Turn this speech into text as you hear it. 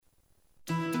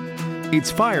It's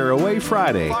Fire Away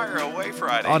Friday. Fire Away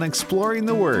Friday. On Exploring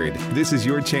the Word, this is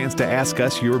your chance to ask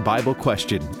us your Bible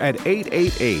question at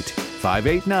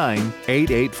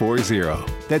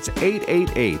 888-589-8840. That's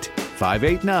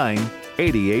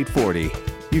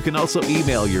 888-589-8840. You can also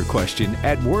email your question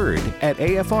at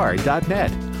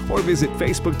word@afr.net or visit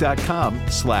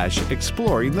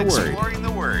facebook.com/exploring the word. Exploring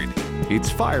the Word.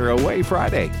 It's Fire Away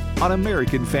Friday on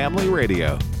American Family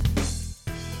Radio.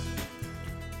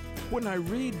 When I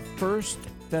read 1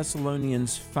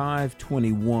 Thessalonians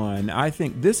 5:21, I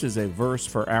think this is a verse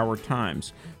for our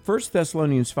times. 1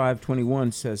 Thessalonians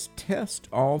 5:21 says, "Test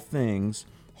all things,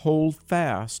 hold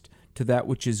fast to that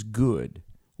which is good,"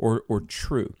 or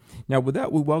true. Now, with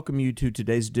that, we welcome you to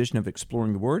today's edition of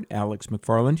Exploring the Word. Alex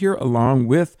McFarland here, along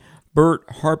with Bert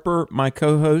Harper, my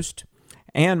co-host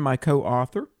and my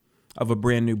co-author of a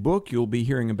brand new book you'll be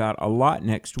hearing about a lot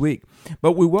next week.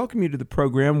 But we welcome you to the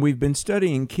program. We've been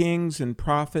studying kings and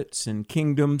prophets and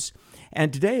kingdoms,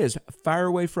 and today is Fire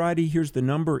Away Friday. Here's the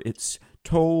number. It's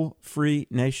toll-free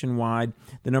nationwide.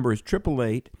 The number is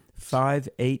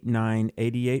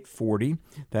 888-589-8840.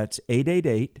 That's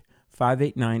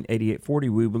 888-589-8840.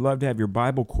 We would love to have your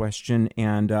Bible question,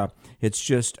 and it's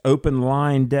just open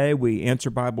line day. We answer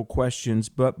Bible questions.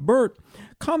 But Bert,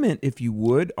 comment, if you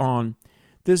would, on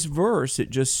this verse. It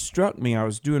just struck me. I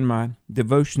was doing my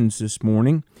devotions this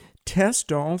morning.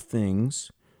 Test all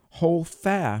things, hold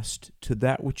fast to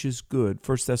that which is good.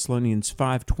 1 Thessalonians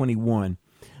 5:21.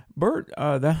 Bert,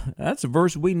 that's a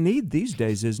verse we need these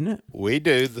days, isn't it? We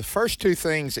do. The first two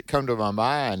things that come to my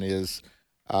mind is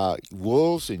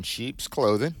wolves in sheep's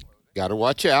clothing. Got to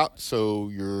watch out.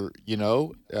 So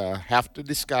have to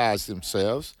disguise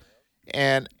themselves.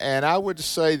 And I would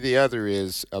say the other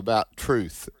is about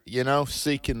truth,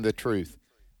 seeking the truth.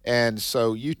 And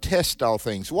so you test all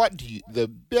things. The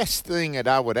best thing that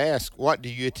I would ask, what do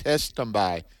you test them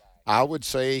by? I would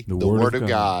say the Word of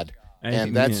God.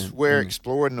 And that's where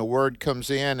Exploring the Word comes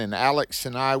in. And Alex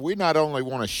and I, we not only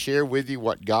want to share with you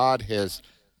what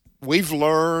we've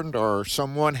learned or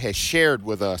someone has shared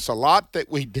with us, a lot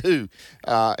that we do.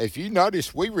 If you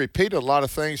notice, we repeat a lot of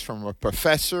things from a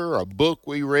professor, a book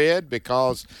we read,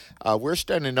 because we're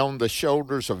standing on the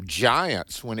shoulders of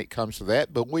giants when it comes to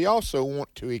that. But we also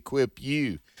want to equip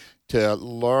you to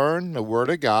learn the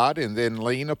Word of God and then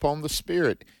lean upon the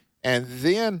Spirit. And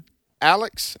then,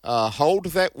 Alex, hold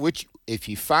that which, if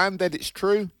you find that it's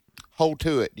true, hold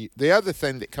to it. The other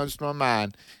thing that comes to my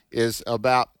mind is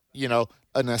about,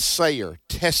 an assayer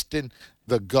testing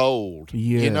the gold.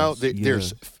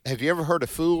 Yes, Have you ever heard of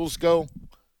fool's gold?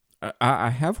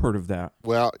 I have heard of that.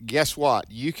 Well, guess what?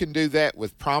 You can do that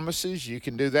with promises. You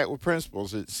can do that with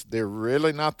principles. They're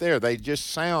really not there. They just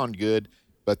sound good,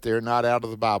 but they're not out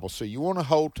of the Bible. So you want to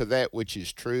hold to that which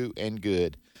is true and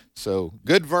good. So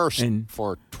good verse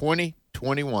for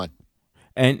 2021.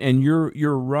 And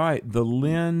you're right. The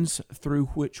lens through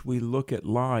which we look at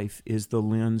life is the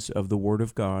lens of the Word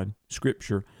of God,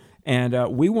 Scripture. And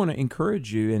we want to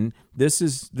encourage you, and this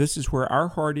is where our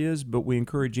heart is, but we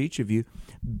encourage each of you,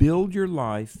 build your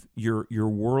life, your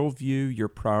worldview, your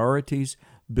priorities,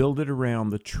 build it around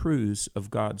the truths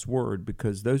of God's Word,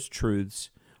 because those truths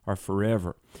are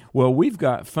forever. Well, we've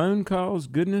got phone calls.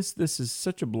 Goodness, this is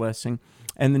such a blessing.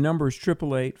 And the number is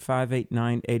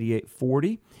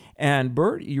 888-589-8840. And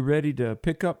Bert, you ready to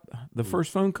pick up the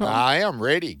first phone call? I am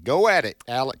ready. Go at it,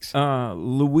 Alex.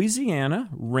 Louisiana,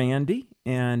 Randy,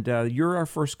 and you're our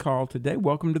first call today.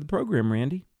 Welcome to the program,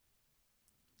 Randy.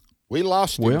 We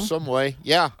lost him some way.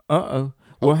 Yeah. Uh-oh.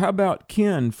 Well, how about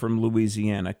Ken from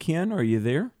Louisiana? Ken, are you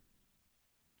there?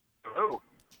 Hello.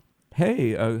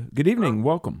 Hey, good evening.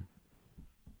 Welcome.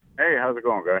 Hey, how's it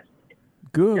going, guys?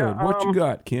 Good. Yeah, What you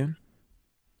got, Ken?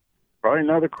 Probably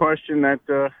another question that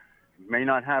may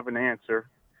not have an answer,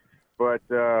 but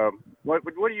what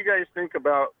do you guys think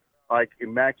about, like,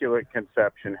 Immaculate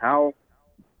Conception? How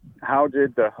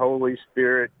did the Holy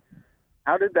Spirit?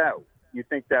 How did that? You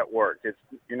think that worked?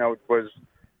 Was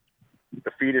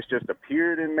the fetus just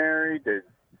appeared in Mary?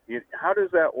 How does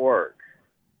that work?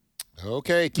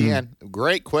 Okay, Ken,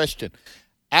 great question.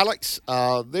 Alex,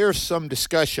 there's some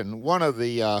discussion. One of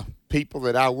the people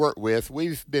that I work with,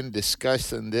 we've been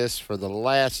discussing this for the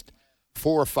last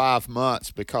 4 or 5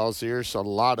 months, because there's a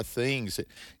lot of things that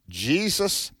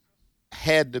Jesus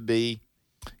had to be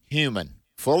human,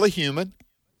 fully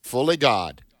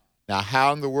God. Now,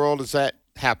 how in the world does that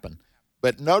happen?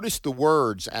 But notice the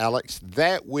words, Alex,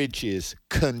 that which is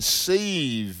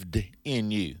conceived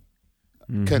in you.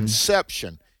 Mm-hmm.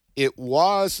 Conception. It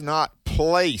was not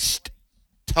placed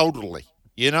totally,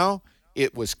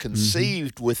 It was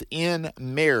conceived within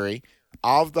Mary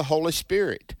of the Holy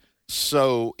Spirit.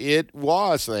 So it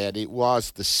was that. It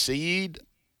was the seed.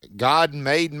 God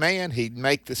made man. He'd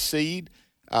make the seed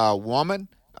woman.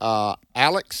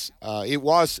 Alex, it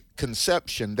was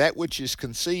conception, that which is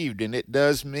conceived, and it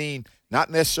does mean not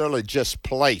necessarily just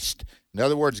placed. In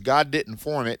other words, God didn't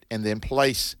form it and then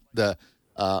place the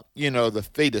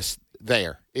fetus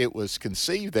there. It was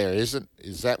conceived there. Is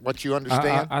that what you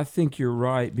understand? I think you're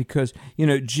right, because,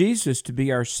 Jesus, to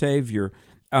be our Savior,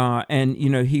 and,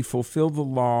 he fulfilled the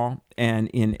law, and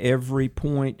in every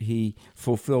point he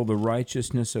fulfilled the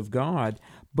righteousness of God,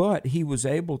 but he was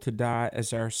able to die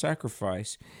as our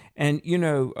sacrifice. And,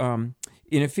 in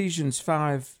Ephesians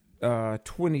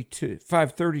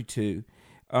 5:32,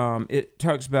 it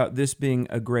talks about this being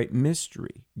a great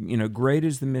mystery. Great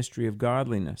is the mystery of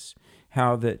godliness,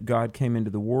 how that God came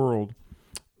into the world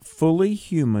fully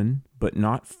human, but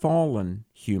not fallen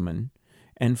human,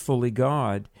 and fully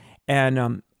God.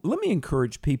 And let me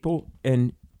encourage people,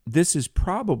 and this is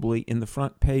probably in the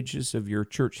front pages of your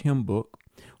church hymn book,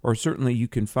 or certainly you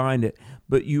can find it,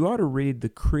 but you ought to read the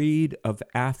Creed of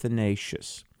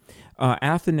Athanasius.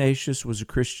 Athanasius was a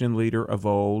Christian leader of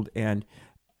old, and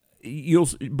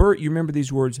Bert, you remember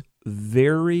these words,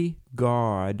 very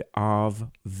God of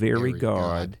very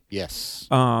God. Yes.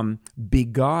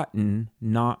 Begotten,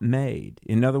 not made.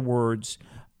 In other words,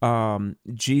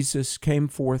 Jesus came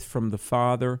forth from the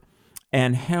Father,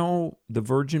 and how the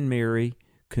Virgin Mary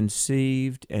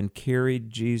conceived and carried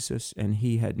Jesus, and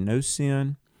he had no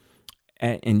sin,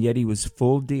 and yet he was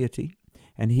full deity,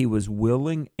 and he was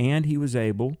willing and he was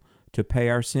able to pay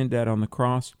our sin debt on the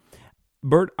cross.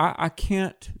 Bert, I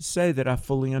can't say that I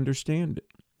fully understand it.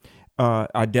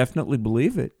 I definitely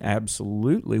believe it,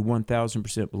 absolutely,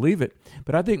 1,000% believe it.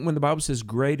 But I think when the Bible says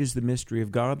great is the mystery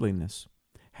of godliness,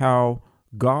 how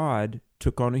God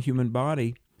took on a human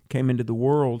body, came into the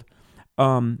world,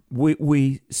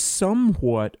 we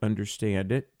somewhat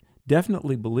understand it,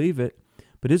 definitely believe it,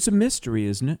 but it's a mystery,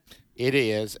 isn't it? It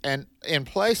is. And in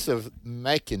place of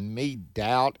making me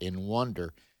doubt and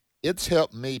wonder, it's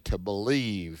helped me to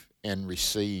believe and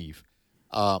receive.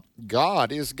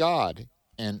 God is God,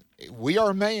 and we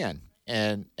are man,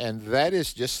 and that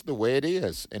is just the way it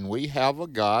is. And we have a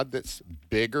God that's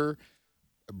bigger.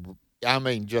 I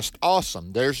mean, just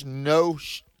awesome. There's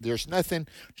nothing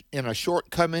in a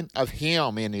shortcoming of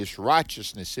Him in His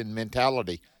righteousness and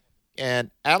mentality.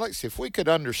 And Alex, if we could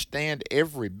understand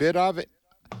every bit of it,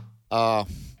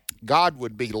 God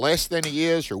would be less than He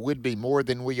is, or would be more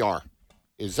than we are.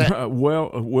 Is that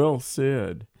well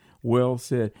said? Well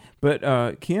said.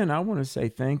 But Ken, I want to say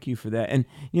thank you for that. And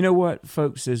you know what,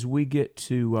 folks, as we get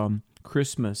to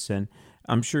Christmas, and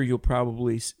I'm sure you'll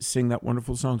probably sing that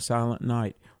wonderful song, Silent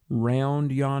Night,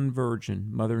 Round Yon Virgin,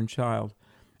 Mother and Child.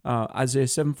 Isaiah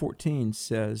 7:14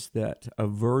 says that a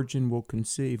virgin will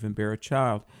conceive and bear a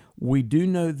child. We do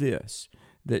know this,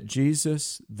 that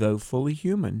Jesus, though fully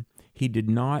human, he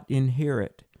did not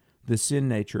inherit the sin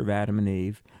nature of Adam and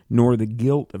Eve, nor the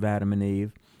guilt of Adam and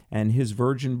Eve. And his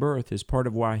virgin birth is part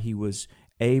of why he was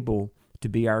able to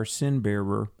be our sin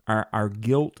bearer, our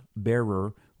guilt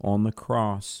bearer on the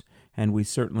cross. And we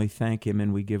certainly thank him,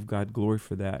 and we give God glory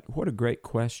for that. What a great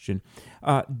question.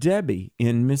 Debbie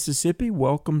in Mississippi,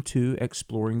 welcome to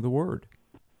Exploring the Word.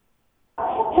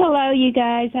 Hello, you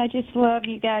guys. I just love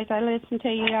you guys. I listen to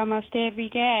you almost every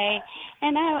day.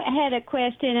 And I had a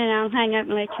question, and I'll hang up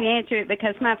and let you answer it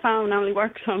because my phone only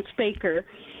works on speaker.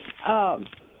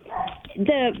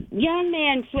 The young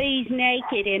man flees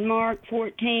naked in Mark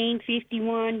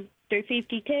 14:51 through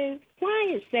 52.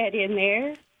 Why is that in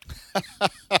there?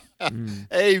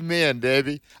 Amen,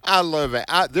 Debbie. I love it.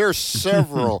 There's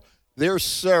several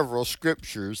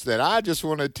scriptures that I just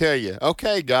want to tell you.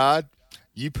 Okay, God,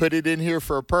 you put it in here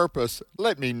for a purpose.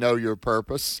 Let me know your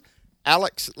purpose.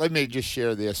 Alex, let me just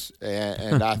share this,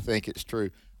 and I think it's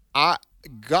true.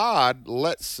 God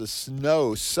lets us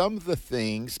know some of the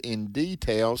things in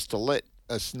details to let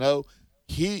us know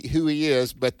who he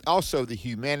is, but also the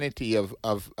humanity of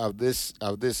this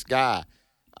guy.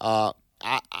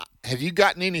 Have you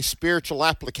gotten any spiritual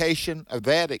application of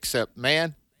that? Except,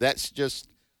 man, that's just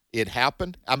it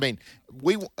happened. I mean,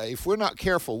 if we're not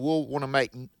careful, we'll want to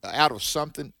make out of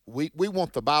something. We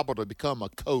want the Bible to become a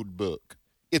code book.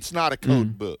 It's not a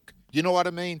code book. You know what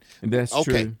I mean? That's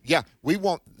true. Yeah, we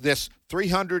want this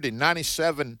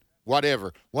 397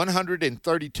 whatever,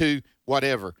 132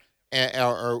 whatever,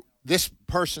 or this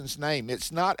person's name.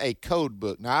 It's not a code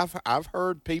book. Now, I've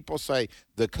heard people say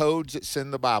the codes that's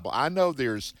in the Bible. I know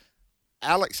there's,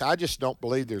 Alex, I just don't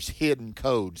believe there's hidden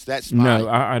codes. That's No,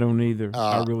 I don't either.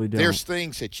 I really don't. There's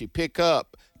things that you pick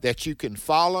up that you can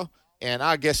follow, and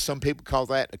I guess some people call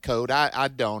that a code. I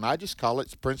don't. I just call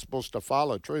it principles to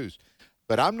follow truths.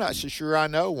 but I'm not so sure I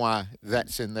know why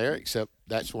that's in there, except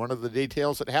that's one of the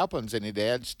details that happens, and it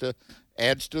adds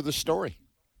to the story.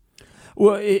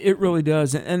 Well, it really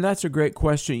does, and that's a great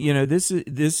question. You know, this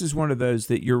is one of those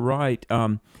that you're right.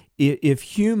 If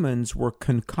humans were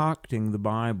concocting the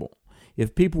Bible,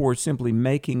 if people were simply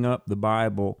making up the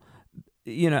Bible,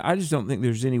 you know, I just don't think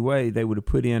there's any way they would have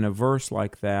put in a verse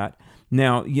like that.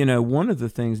 Now, you know, one of the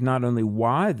things, not only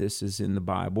why this is in the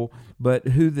Bible, but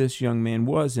who this young man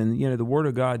was. And, you know, the Word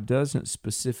of God doesn't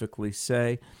specifically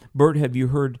say. Bert, have you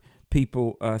heard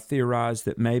people theorize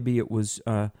that maybe it was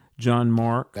John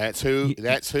Mark? That's who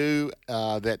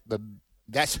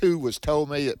was told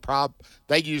me that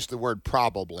they used the word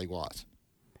probably was.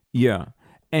 Yeah.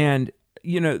 And,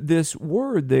 you know, this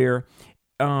word there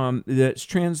that's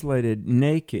translated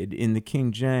naked in the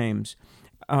King James,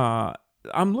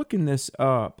 I'm looking this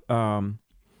up.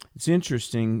 It's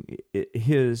interesting.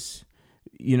 His,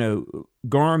 you know,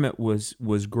 garment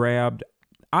was grabbed.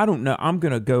 I don't know. I'm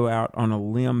going to go out on a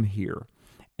limb here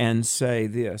and say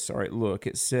this. All right, look,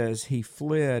 it says he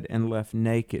fled and left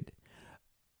naked.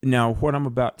 Now, what I'm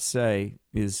about to say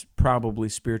is probably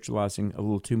spiritualizing a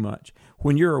little too much.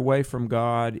 When you're away from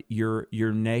God, you're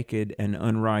naked and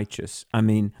unrighteous. I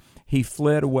mean, he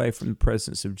fled away from the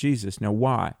presence of Jesus. Now,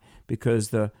 why?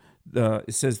 Because it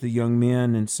says the young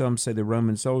men, and some say the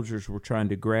Roman soldiers were trying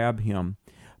to grab him.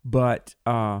 But,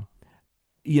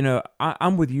 you know,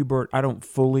 I'm with you, Bert. I don't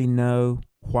fully know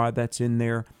why that's in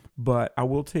there, but I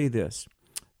will tell you this.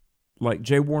 Like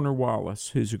J. Warner Wallace,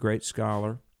 who's a great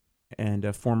scholar and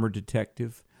a former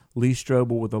detective, Lee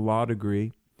Strobel with a law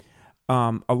degree,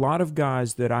 a lot of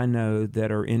guys that I know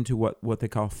that are into what they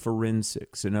call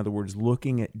forensics, in other words,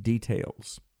 looking at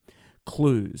details,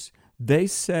 clues, they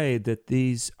say that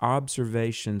these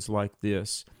observations like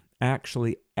this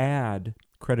actually add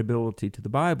credibility to the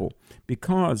Bible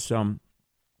because,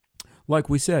 like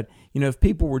we said, you know, if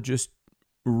people were just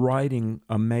writing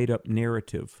a made-up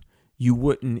narrative, you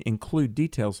wouldn't include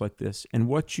details like this. And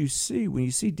what you see, when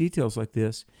you see details like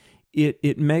this,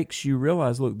 it makes you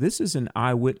realize, look, this is an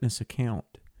eyewitness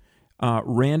account.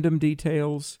 Random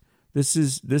details, this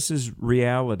is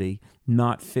reality,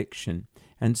 not fiction.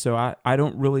 And so I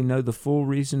don't really know the full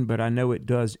reason, but I know it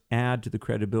does add to the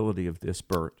credibility of this,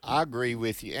 Bert. I agree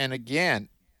with you. And again,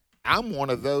 I'm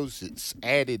one of those that's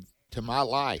added to my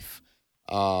life.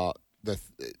 The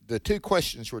two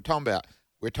questions we're talking about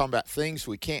things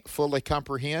we can't fully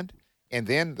comprehend, and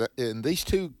then and these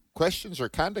two questions are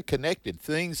kind of connected.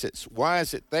 Things that's, why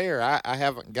is it there? I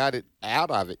haven't got it out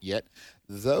of it yet.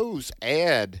 Those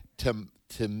add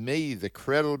to me the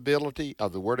credibility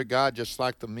of the Word of God, just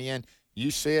like the men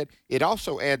you said. It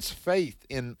also adds faith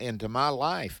into my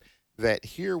life that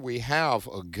here we have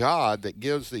a God that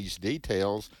gives these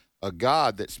details, a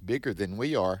God that's bigger than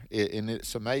we are, and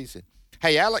it's amazing.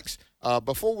 Hey, Alex,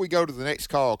 before we go to the next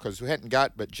call, because we hadn't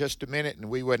got but just a minute and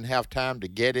we wouldn't have time to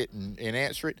get it and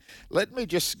answer it, let me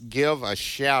just give a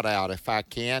shout-out, if I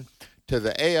can, to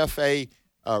the AFA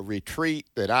retreat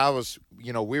that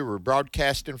we were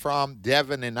broadcasting from.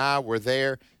 Devin and I were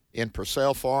there in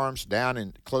Purcell Farms down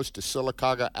in close to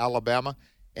Sylacauga, Alabama,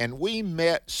 and we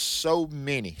met so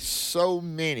many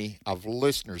of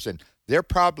listeners, and they're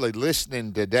probably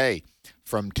listening today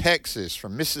from Texas,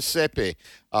 from Mississippi,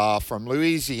 from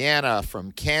Louisiana,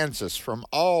 from Kansas, from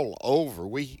all over.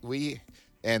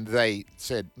 And they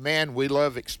said, man, we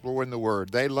love exploring the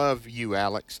Word. They love you,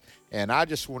 Alex. And I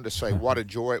just wanted to say what a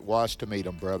joy it was to meet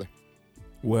them, brother.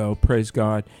 Well, praise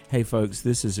God. Hey, folks,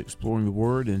 this is Exploring the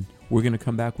Word, and we're going to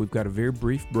come back. We've got a very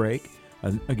brief break.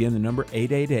 Again, the number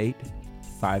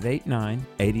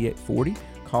 888-589-8840.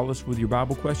 Call us with your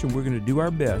Bible question. We're going to do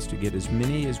our best to get as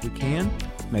many as we can.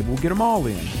 Maybe we'll get them all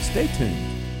in. Stay tuned.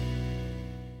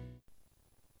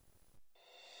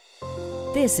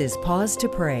 This is Pause to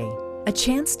Pray, a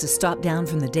chance to stop down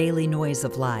from the daily noise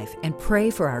of life and pray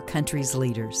for our country's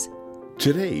leaders.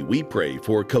 Today, we pray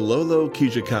for Kilolo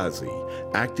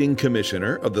Kijakazi, Acting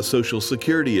Commissioner of the Social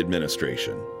Security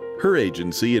Administration. Her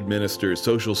agency administers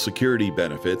Social Security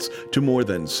benefits to more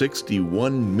than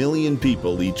 61 million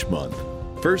people each month.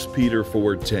 1 Peter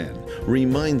 4:10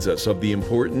 reminds us of the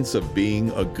importance of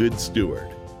being a good steward.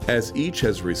 As each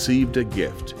has received a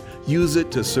gift, use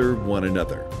it to serve one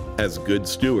another as good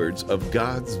stewards of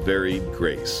God's varied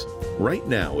grace. Right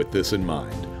now, with this in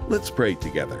mind, let's pray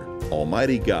together.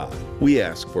 Almighty God, we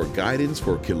ask for guidance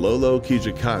for Kilolo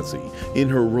Kijakazi in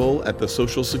her role at the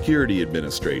Social Security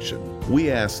Administration. We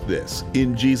ask this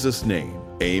in Jesus' name.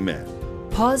 Amen.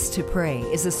 Pause to Pray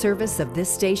is a service of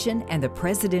this station and the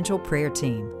Presidential Prayer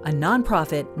Team, a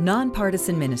nonprofit,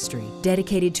 nonpartisan ministry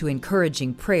dedicated to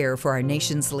encouraging prayer for our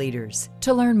nation's leaders.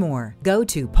 To learn more, go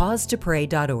to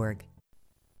pausetopray.org.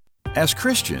 As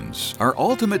Christians, our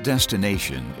ultimate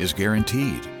destination is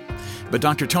guaranteed. But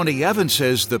Dr. Tony Evans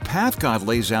says the path God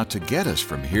lays out to get us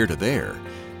from here to there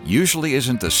usually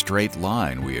isn't the straight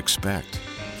line we expect.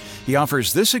 He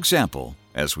offers this example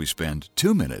as we spend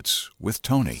 2 minutes with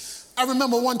Tony. I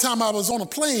remember one time I was on a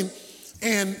plane,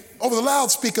 and over the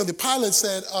loudspeaker, the pilot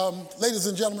said, ladies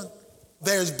and gentlemen,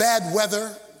 there's bad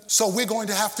weather, so we're going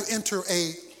to have to enter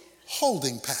a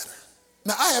holding pattern.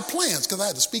 Now, I had plans because I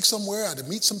had to speak somewhere, I had to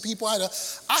meet some people, I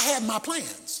had my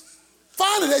plans.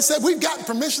 Finally, they said, we've gotten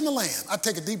permission to land. I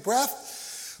take a deep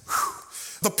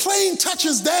breath. The plane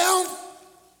touches down.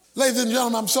 Ladies and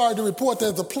gentlemen, I'm sorry to report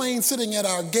there's a plane sitting at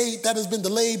our gate that has been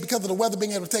delayed because of the weather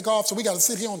being able to take off, so we got to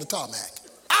sit here on the tarmac.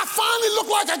 I finally look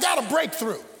like I got a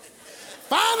breakthrough.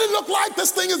 Finally look like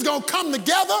this thing is going to come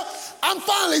together. I'm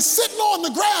finally sitting on the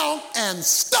ground and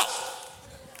stuck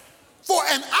for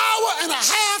an hour and a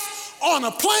half on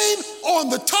a plane on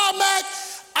the tarmac.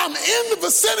 I'm in the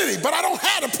vicinity, but I don't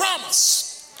have a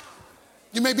promise.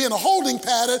 You may be in a holding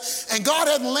pattern and God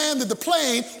hasn't landed the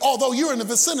plane, although you're in the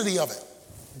vicinity of it.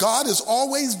 God is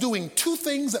always doing two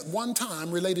things at one time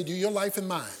related to your life and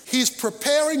mine. He's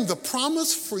preparing the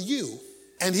promise for you,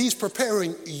 and he's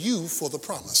preparing you for the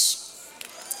promise.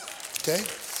 Okay?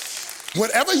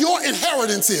 Whatever your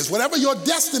inheritance is, whatever your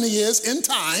destiny is in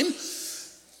time,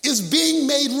 is being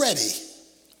made ready.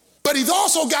 But he's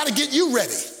also got to get you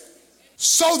ready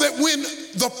so that when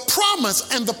the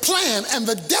promise and the plan and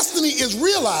the destiny is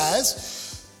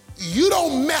realized, you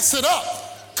don't mess it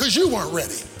up because you weren't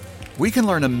ready. We can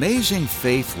learn amazing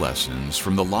faith lessons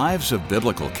from the lives of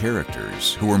biblical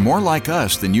characters who are more like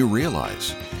us than you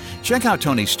realize. Check out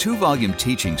Tony's 2-volume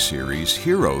teaching series,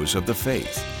 Heroes of the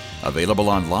Faith, available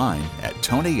online at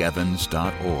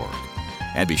tonyevans.org.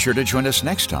 And be sure to join us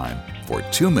next time for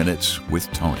 2 Minutes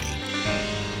with Tony.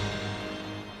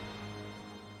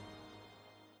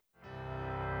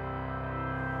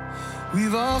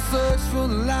 We've all searched for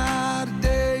the light of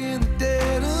day in the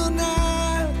dead of night.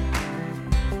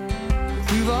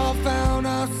 We've all found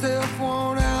ourselves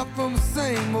worn out from the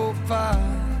same old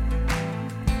fight.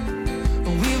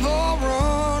 We've all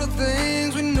run to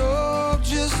things we know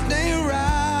just ain't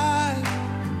right.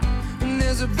 And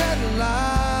there's a better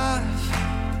life.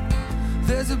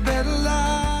 There's a better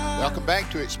life. Welcome back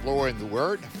to Exploring the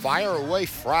Word, Fire Away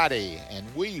Friday. And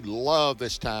we love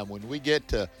this time when we get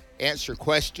to answer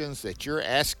questions that you're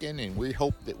asking, and we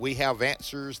hope that we have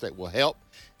answers that will help.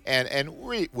 And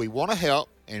we want to help,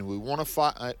 and we want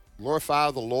to glorify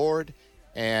the Lord.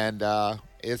 And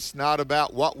it's not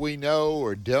about what we know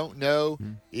or don't know.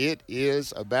 It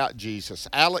is about Jesus.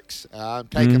 Alex, I'm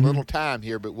taking a little time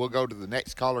here, but we'll go to the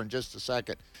next caller in just a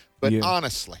second. But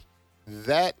honestly,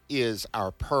 that is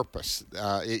our purpose.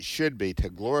 It should be to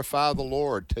glorify the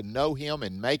Lord, to know him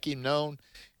and make him known.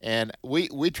 And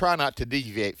we try not to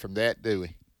deviate from that, do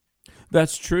we?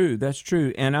 That's true. That's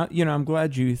true. And I'm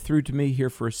glad you threw to me here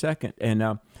for a second.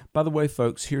 And by the way,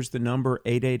 folks, here's the number,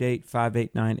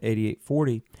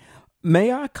 888-589-8840.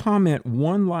 May I comment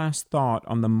one last thought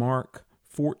on the Mark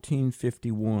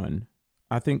 14:51?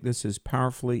 I think this is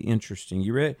powerfully interesting.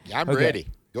 You ready? I'm ready.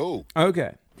 Go.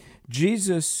 Okay.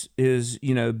 Jesus is,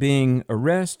 being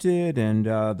arrested, and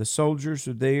the soldiers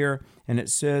are there, and it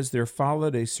says, there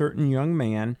followed a certain young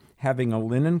man having a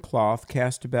linen cloth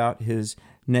cast about his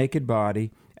naked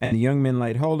body, and the young men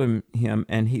laid hold of him,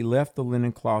 and he left the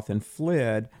linen cloth and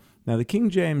fled. Now, the King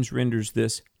James renders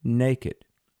this naked.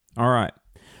 All right.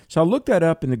 So I looked that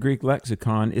up in the Greek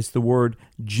lexicon. It's the word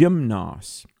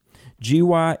gymnos,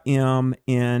 N-O-S,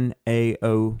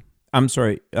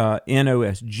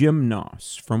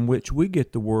 gymnos, from which we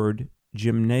get the word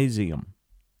gymnasium.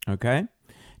 Okay?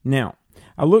 Now,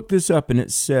 I looked this up, and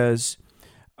it says,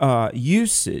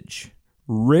 usage,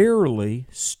 rarely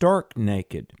stark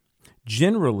naked,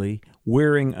 generally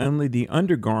wearing only the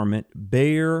undergarment,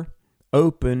 bare,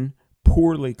 open,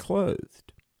 poorly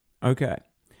clothed. Okay.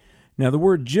 Now, the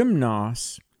word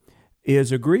gymnos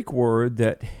is a Greek word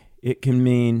that it can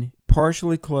mean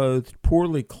partially clothed,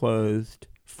 poorly clothed,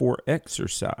 for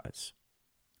exercise.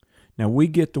 Now, we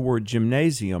get the word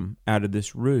gymnasium out of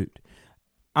this root.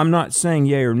 I'm not saying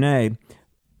yea or nay.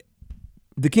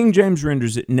 The King James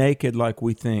renders it naked like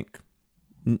we think,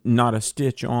 not a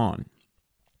stitch on.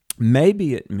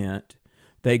 Maybe it meant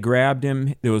they grabbed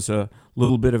him, there was a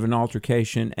little bit of an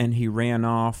altercation, and he ran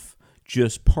off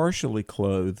just partially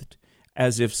clothed,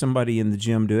 as if somebody in the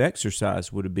gym to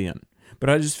exercise would have been. But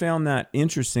I just found that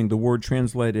interesting. The word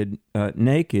translated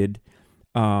naked,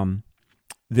 the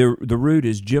root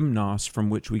is gymnos, from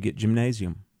which we get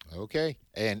gymnasium. Okay,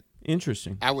 and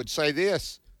interesting. I would say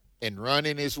this. In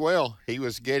running as well, he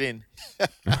was getting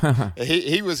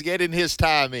he was getting his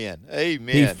time in.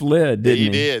 Amen. He fled, didn't he? He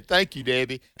did. Thank you,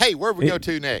 Debbie. Hey, where we go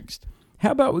to next?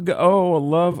 How about we go? Oh, I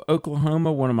love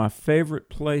Oklahoma, one of my favorite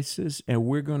places, and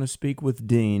we're going to speak with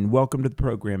Dean. Welcome to the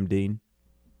program, Dean.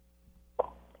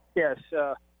 Yes,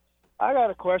 I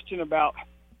got a question about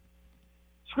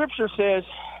Scripture says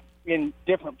in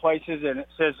different places, and it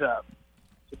says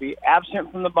to be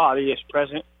absent from the body is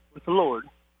present with the Lord.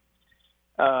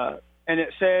 And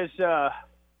it says,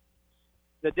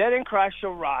 the dead in Christ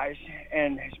shall rise,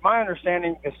 and it's my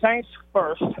understanding the saints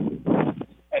first,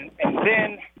 and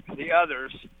then the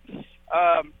others.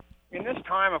 In this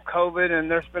time of COVID, and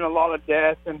there's been a lot of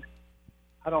death, and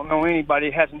I don't know anybody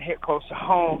that hasn't hit close to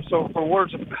home. So for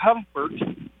words of comfort,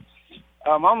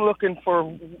 I'm looking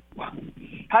for,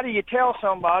 how do you tell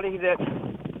somebody that,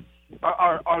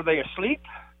 are they asleep?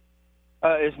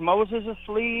 Is Moses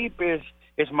asleep?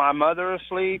 Is my mother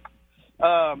asleep?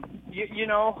 You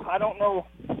know, I don't know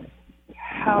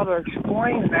how to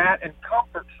explain that and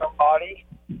comfort somebody,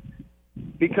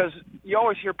 because you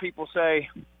always hear people say,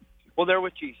 well, they're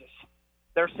with Jesus.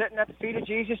 They're sitting at the feet of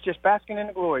Jesus just basking in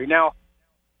the glory. Now,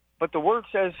 but the Word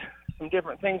says some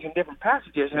different things in different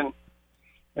passages,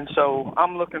 and so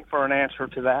I'm looking for an answer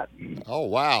to that. Oh,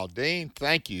 wow. Dean,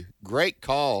 thank you. Great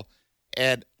call.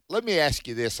 And let me ask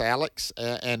you this, Alex,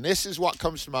 and this is what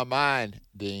comes to my mind,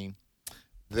 Dean,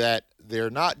 that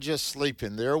they're not just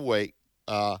sleeping, they're awake.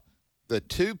 The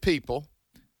two people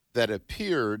that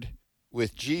appeared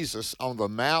with Jesus on the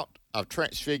Mount of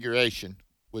Transfiguration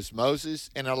was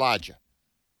Moses and Elijah.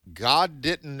 God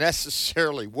didn't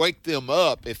necessarily wake them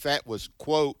up if that was,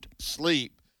 quote,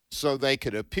 sleep, so they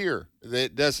could appear.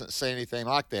 It doesn't say anything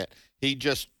like that.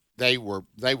 They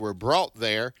were brought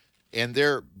there, and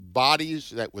their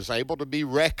bodies that was able to be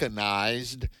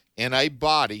recognized in a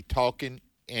body talking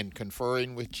and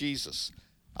conferring with Jesus.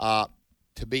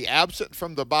 To be absent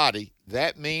from the body,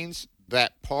 that means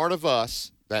that part of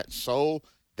us, that soul,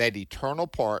 that eternal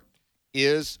part,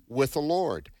 is with the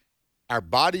Lord. Our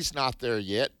body's not there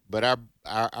yet, but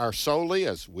our soul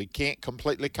is. We can't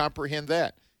completely comprehend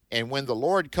that. And when the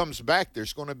Lord comes back,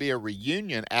 there's going to be a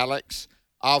reunion, Alex,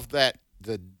 of that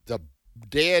the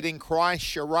dead in Christ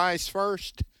shall rise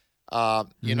first.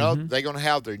 You know, they're going to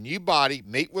have their new body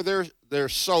meet with their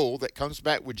soul that comes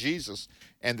back with Jesus,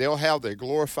 and they'll have their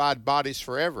glorified bodies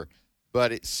forever.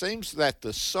 But it seems that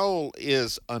the soul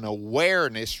is an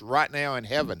awareness right now in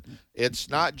heaven. It's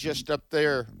not just up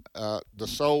there, the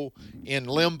soul in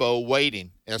limbo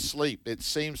waiting, asleep. It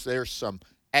seems there's some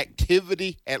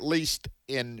activity, at least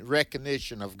in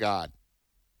recognition of God.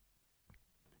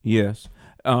 Yes.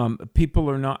 People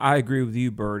are not, I agree with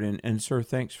you, Bert, and sir,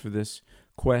 thanks for this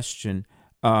question.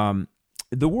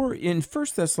 The word in 1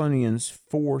 Thessalonians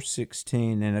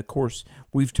 4:16, and of course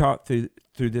we've taught through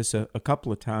this a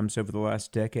couple of times over the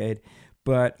last decade,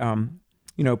 but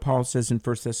you know, Paul says in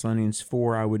 1 Thessalonians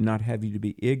 4, I would not have you to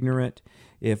be ignorant.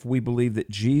 If we believe that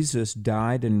Jesus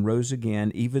died and rose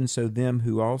again, even so them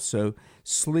who also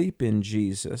sleep in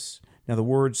Jesus. Now the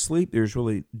word sleep there is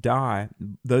really die.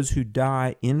 Those who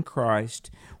die in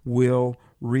Christ will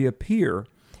reappear.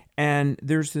 And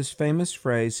there's this famous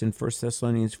phrase in 1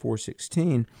 Thessalonians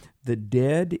 4:16, the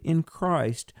dead in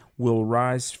Christ will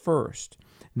rise first.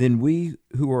 Then we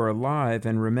who are alive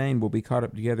and remain will be caught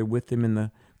up together with them in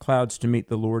the clouds to meet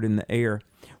the Lord in the air.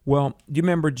 Well, do you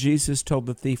remember Jesus told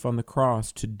the thief on the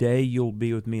cross, today you'll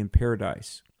be with me in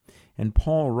paradise. And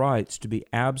Paul writes, to be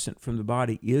absent from the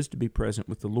body is to be present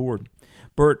with the Lord.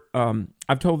 Bert,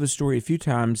 I've told this story a few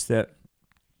times that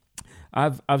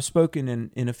I've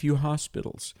spoken in a few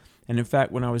hospitals. And in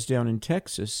fact, when I was down in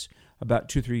Texas about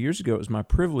 2-3 years ago, it was my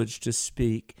privilege to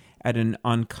speak at an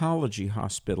oncology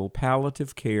hospital,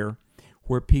 palliative care,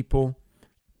 where people,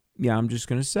 I'm just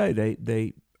going to say,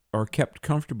 they are kept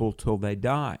comfortable till they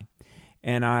die.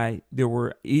 And there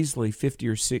were easily 50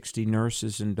 or 60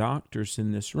 nurses and doctors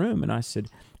in this room. And I said,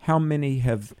 how many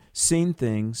have seen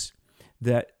things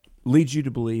that lead you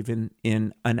to believe in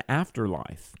an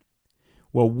afterlife?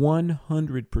 Well,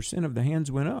 100% of the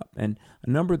hands went up. And a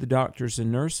number of the doctors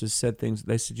and nurses said things.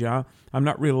 They said, I'm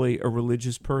not really a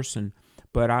religious person,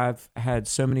 but I've had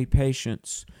so many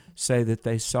patients say that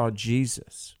they saw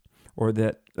Jesus, or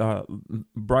that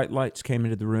bright lights came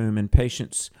into the room, and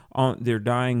patients on their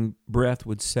dying breath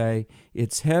would say,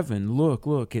 it's heaven,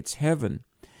 look, it's heaven.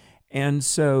 And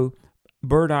so,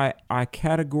 Bert, I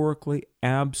categorically,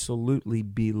 absolutely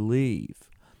believe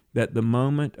that the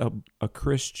moment a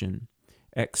Christian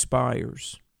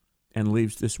expires and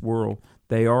leaves this world,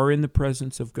 they are in the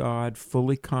presence of God,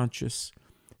 fully conscious,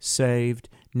 saved.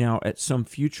 Now, at some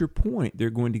future point, they're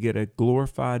going to get a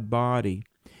glorified body.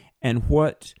 And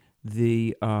what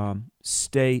the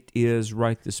state is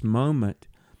right this moment,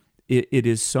 it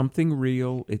is something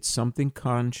real, it's something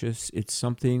conscious, it's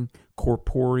something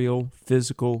corporeal,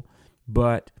 physical,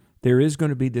 but there is going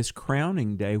to be this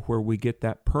crowning day where we get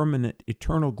that permanent,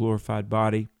 eternal glorified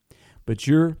body. But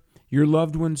your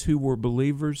loved ones who were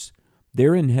believers,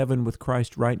 they're in heaven with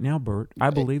Christ right now, Bert. I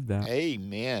believe that.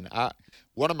 Amen.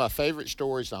 One of my favorite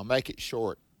stories, I'll make it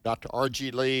short, Dr.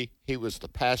 R.G. Lee, he was the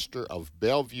pastor of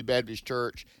Bellevue Baptist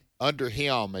Church. Under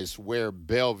him is where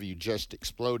Bellevue just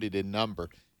exploded in number.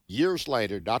 Years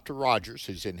later, Dr. Rogers,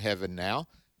 who's in heaven now,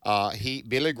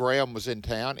 Billy Graham was in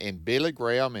town, and Billy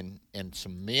Graham and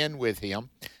some men with him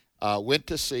went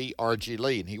to see R.G.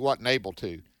 Lee, and he wasn't able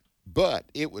to. But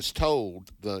it was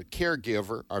told the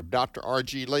caregiver of Dr.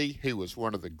 R.G. Lee, who was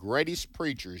one of the greatest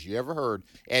preachers you ever heard,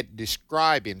 at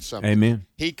describing something. Amen.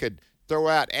 He could throw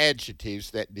out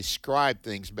adjectives that describe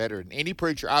things better than any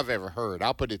preacher I've ever heard.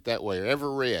 I'll put it that way, or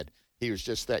ever read. He was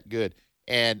just that good.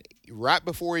 And right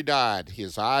before he died,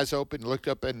 his eyes opened, looked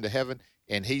up into heaven,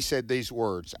 and he said these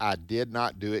words, "I did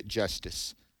not do it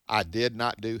justice. I did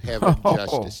not do heaven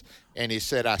justice." And he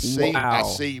said, I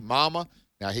see Mama.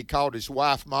 Now, he called his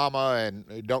wife Mama,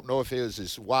 and don't know if it was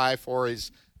his wife or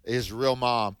his real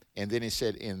mom. And then he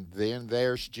said, and then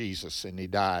there's Jesus, and he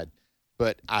died.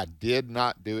 But I did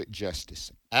not do it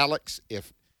justice. Alex,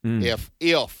 if that's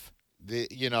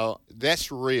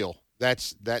real.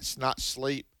 That's not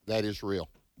sleep. That is real.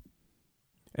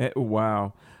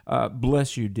 Wow.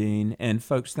 Bless you, Dean. And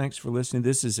folks, thanks for listening.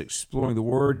 This is Exploring the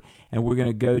Word, and we're going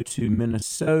to go to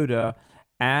Minnesota.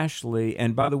 Ashley,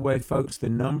 and by the way, folks, the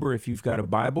number, if you've got a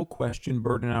Bible question,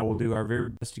 Bert and I will do our very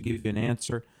best to give you an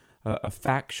answer, a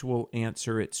factual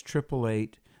answer. It's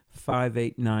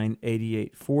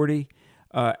 888-589-8840.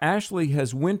 Ashley,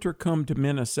 has winter come to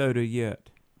Minnesota yet?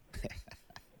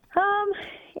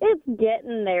 It's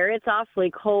getting there. It's awfully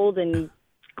cold and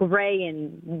gray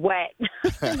and wet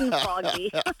and foggy.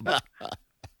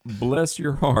 Bless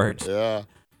your heart. Yeah.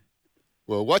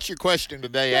 Well, what's your question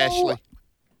today, Ashley?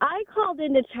 I called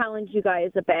in to challenge you guys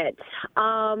a bit.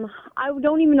 I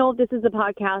don't even know if this is a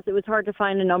podcast. It was hard to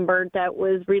find a number that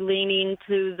was relating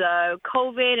to the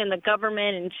COVID and the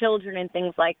government and children and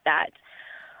things like that.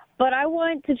 But I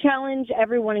want to challenge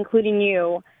everyone, including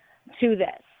you, to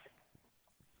this.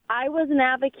 I was an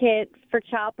advocate for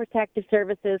Child Protective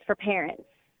Services for parents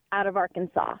out of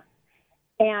Arkansas.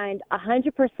 And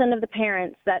 100% of the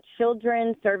parents that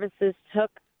Children's Services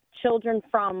took children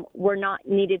from were not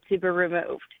needed to be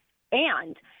removed.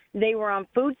 And they were on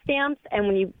food stamps, and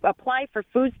when you apply for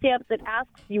food stamps, it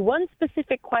asks you one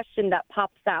specific question that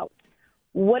pops out.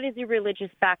 What is your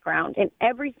religious background? And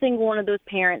every single one of those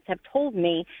parents have told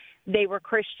me they were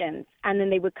Christians, and then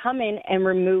they would come in and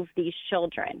remove these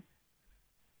children.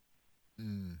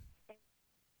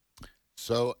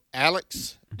 So,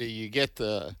 Alex, do you get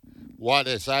what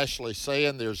is Ashley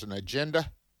saying? There's an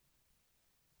agenda?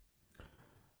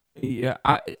 Yeah,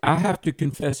 I have to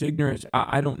confess ignorance.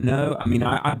 I don't know. I mean,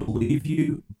 I believe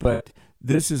you, but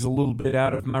this is a little bit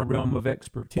out of my realm of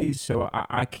expertise, so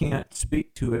I can't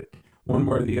speak to it one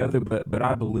way or the other, but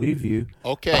I believe you.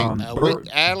 Okay,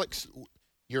 Alex,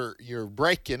 you're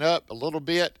breaking up a little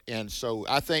bit, and so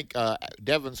I think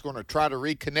Devin's going to try to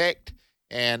reconnect.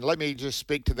 And let me just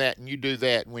speak to that, and you do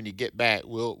that, and when you get back,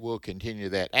 we'll continue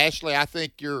that. Ashley, I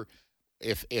think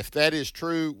if that is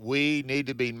true, we need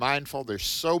to be mindful. There's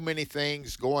so many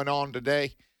things going on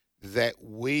today that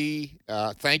we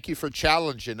thank you for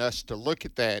challenging us to look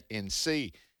at that and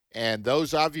see. And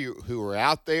those of you who are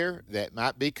out there that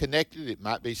might be connected, it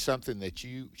might be something that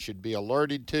you should be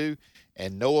alerted to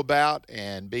and know about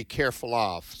and be careful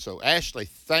of. So, Ashley,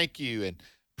 thank you, and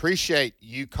appreciate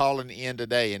you calling in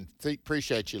today, and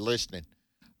appreciate you listening.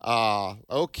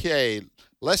 Okay,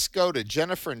 let's go to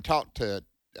Jennifer and go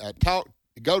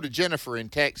to Jennifer in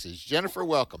Texas. Jennifer,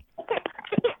 welcome.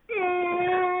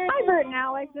 Hi, Bert and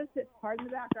Alex. Pardon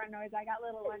the background noise. I got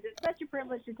little ones. It's such a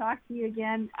privilege to talk to you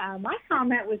again. My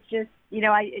comment was just, you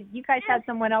guys had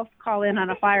someone else call in on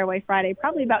a Fireaway Friday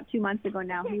probably about 2 months ago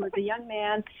now. He was a young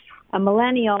man, a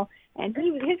millennial, and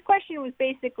his question was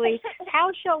basically,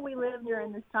 how shall we live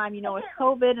during this time, with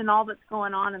COVID and all that's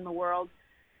going on in the world?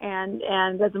 And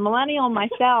as a millennial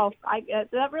myself,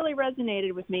 that really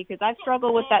resonated with me because I've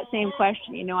struggled with that same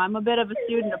question. I'm a bit of a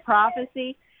student of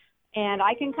prophecy, and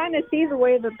I can kind of see the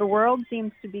way that the world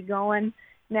seems to be going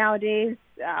nowadays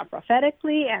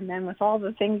prophetically, and then with all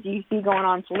the things you see going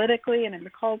on politically and in the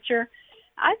culture.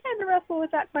 I've had to wrestle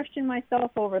with that question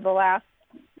myself over the last,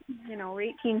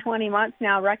 18, 20 months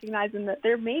now, recognizing that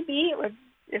there may be,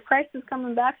 if Christ is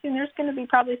coming back soon, there's going to be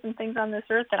probably some things on this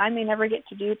earth that I may never get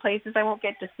to do, places I won't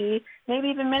get to see, maybe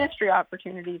even ministry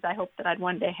opportunities I hope that I'd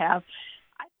one day have.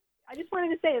 I just wanted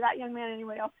to say to that young man,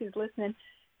 anybody else who's listening,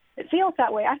 it feels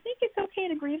that way. I think it's okay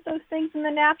to grieve those things in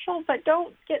the natural, but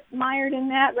don't get mired in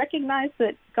that. Recognize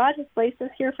that God has placed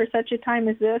us here for such a time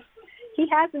as this. He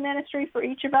has a ministry for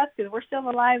each of us because we're still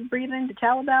alive, breathing to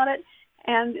tell about it.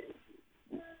 And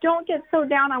don't get so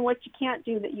down on what you can't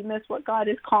do that you miss what God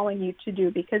is calling you to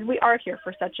do, because we are here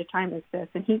for such a time as this.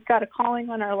 And he's got a calling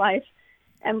on our life.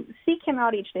 And seek him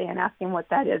out each day and ask him what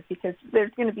that is, because there's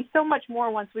going to be so much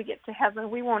more once we get to heaven.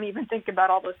 We won't even think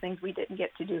about all those things we didn't get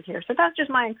to do here. So that's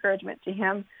just my encouragement to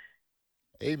him.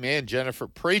 Amen, Jennifer.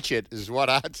 Preach it is what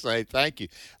I'd say. Thank you.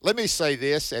 Let me say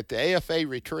this. At the AFA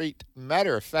retreat,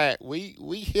 matter of fact, we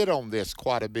hit on this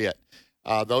quite a bit.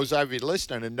 Those of you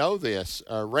listening and know this,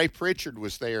 Ray Pritchard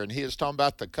was there, and he was talking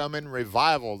about the coming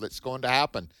revival that's going to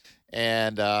happen.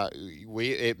 And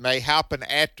it may happen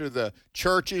after the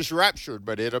church is raptured,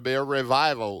 but it'll be a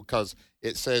revival, because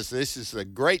it says this is the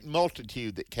great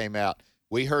multitude that came out.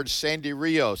 We heard Sandy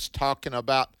Rios talking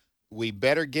about we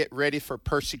better get ready for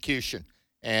persecution.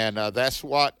 And that's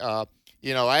what,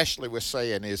 Ashley was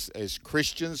saying, is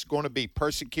Christians going to be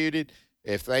persecuted?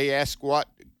 If they ask what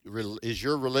is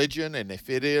your religion, and if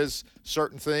it is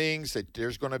certain things, that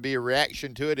there's going to be a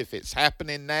reaction to it. If it's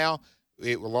happening now,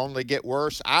 it will only get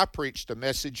worse. I preached a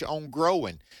message on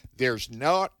growing. There's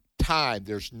no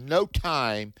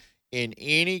time in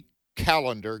any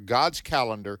calendar, God's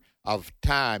calendar of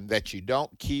time, that you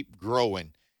don't keep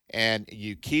growing and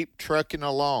you keep trucking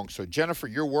along. So, Jennifer,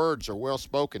 your words are well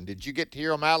spoken. Did you get to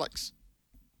hear them, Alex?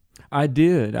 I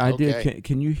did.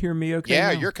 Can you hear me okay?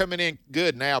 Yeah, now? You're coming in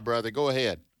good now, brother. Go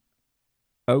ahead.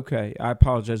 Okay, I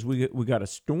apologize. We got a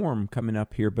storm coming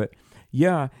up here, but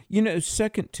yeah, 2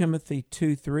 Timothy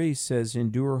 2:3 says,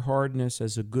 "Endure hardness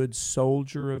as a good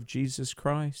soldier of Jesus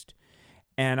Christ."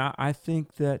 And I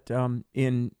think that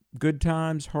in good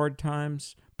times, hard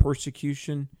times,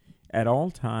 persecution, at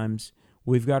all times,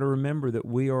 we've got to remember that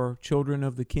we are children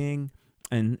of the King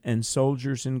and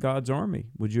soldiers in God's army.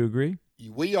 Would you agree?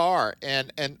 We are,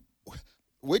 and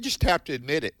we just have to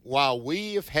admit it. While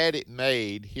we have had it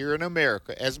made here in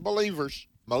America as believers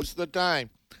most of the time,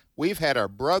 we've had our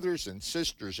brothers and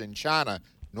sisters in China,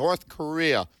 North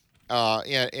Korea,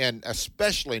 and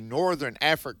especially Northern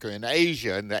Africa and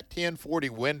Asia in that 1040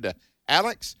 window.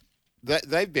 Alex,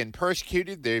 they've been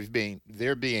persecuted.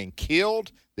 They're being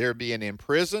killed. They're being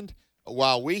imprisoned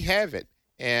while we have it.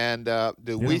 And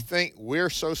we think we're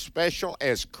so special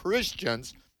as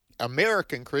Christians,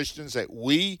 American Christians, that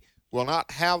we will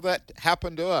not have that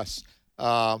happen to us?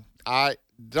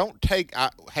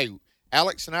 Hey,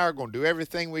 Alex and I are going to do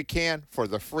everything we can for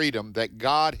the freedom that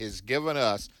God has given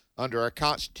us under our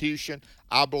Constitution.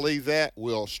 I believe that.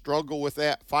 We'll struggle with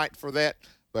that, fight for that.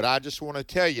 But I just want to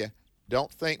tell you,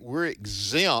 don't think we're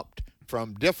exempt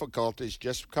from difficulties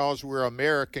just because we're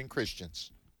American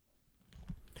Christians.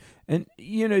 And, do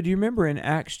you remember in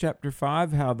Acts chapter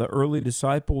 5 how the early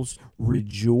disciples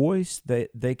rejoiced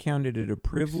that they counted it a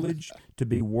privilege to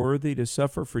be worthy to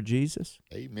suffer for Jesus?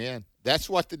 Amen. That's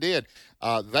what they did.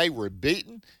 They were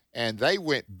beaten, and they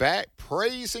went back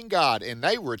praising God, and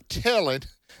they were telling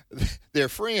their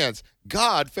friends,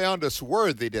 God found us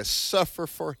worthy to suffer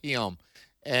for him.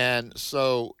 And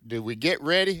so do we get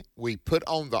ready? We put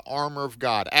on the armor of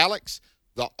God. Alex,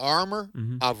 the armor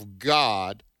of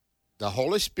God, the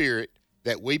Holy Spirit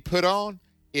that we put on,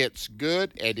 it's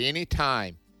good at any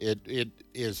time. It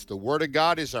is, the Word of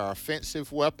God is our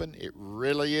offensive weapon. It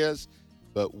really is.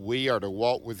 But we are to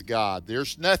walk with God.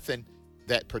 There's nothing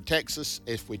that protects us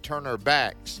if we turn our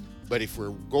backs. But if we're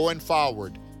going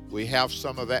forward, we have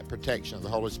some of that protection of the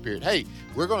Holy Spirit. Hey,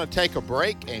 we're going to take a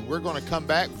break, and we're going to come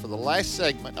back for the last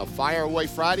segment of Fire Away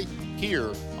Friday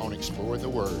here on Exploring the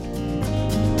Word.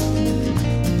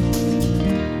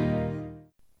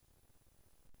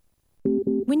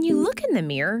 When you look in the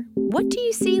mirror, what do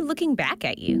you see looking back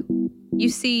at you? You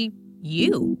see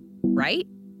you, right?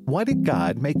 Why did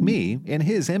God make me in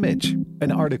His image?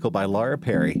 An article by Laura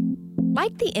Perry.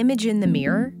 Like the image in the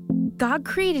mirror, God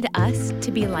created us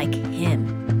to be like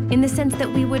Him, in the sense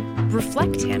that we would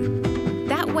reflect Him.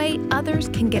 That way, others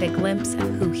can get a glimpse of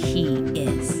who He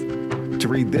is. To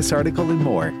read this article and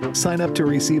more, sign up to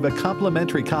receive a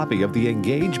complimentary copy of the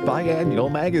Engage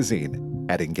Biannual Magazine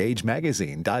at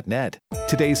engagemagazine.net.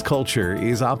 Today's culture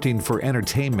is opting for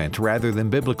entertainment rather than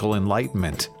biblical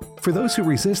enlightenment. For those who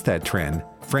resist that trend,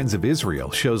 Friends of Israel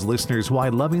shows listeners why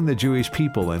loving the Jewish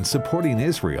people and supporting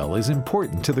Israel is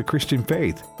important to the Christian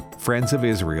faith. Friends of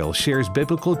Israel shares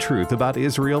biblical truth about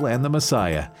Israel and the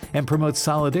Messiah and promotes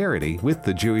solidarity with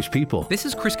the Jewish people. This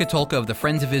is Chris Katulka of the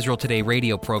Friends of Israel Today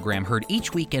radio program, heard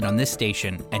each weekend on this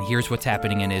station, and here's what's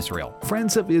happening in Israel.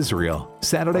 Friends of Israel,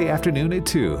 Saturday afternoon at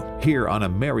 2, here on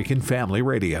American Family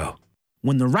Radio.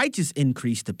 When the righteous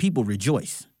increase, the people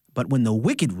rejoice. But when the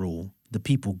wicked rule, the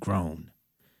people groan.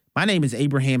 My name is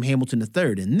Abraham Hamilton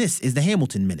III, and this is the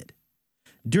Hamilton Minute.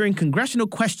 During congressional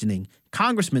questioning,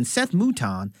 Congressman Seth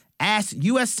Mouton asked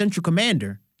U.S. Central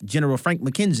Commander, General Frank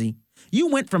McKenzie, "You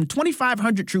went from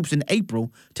 2,500 troops in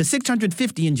April to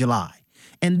 650 in July,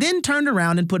 and then turned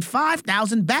around and put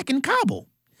 5,000 back in Kabul.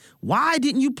 Why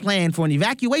didn't you plan for an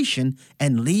evacuation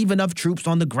and leave enough troops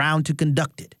on the ground to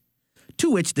conduct it?"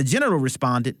 To which the general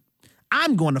responded,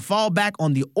 "I'm going to fall back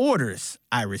on the orders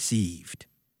I received."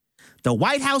 The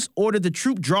White House ordered the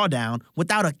troop drawdown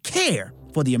without a care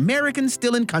for the Americans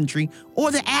still in country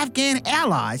or the Afghan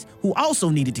allies who also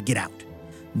needed to get out,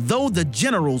 though the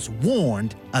generals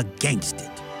warned against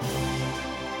it.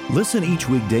 Listen each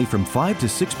weekday from 5 to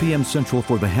 6 p.m. Central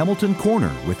for the Hamilton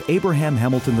Corner with Abraham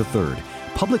Hamilton III,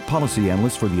 public policy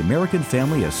analyst for the American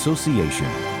Family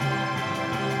Association.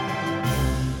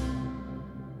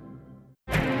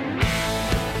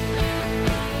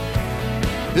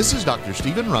 This is Dr.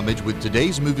 Stephen Rummage with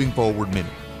today's Moving Forward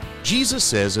Minute. Jesus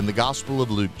says in the Gospel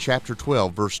of Luke, chapter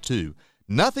 12, verse 2,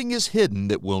 "Nothing is hidden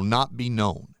that will not be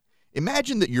known."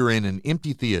 Imagine that you're in an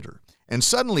empty theater, and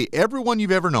suddenly everyone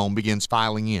you've ever known begins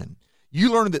filing in.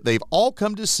 You learn that they've all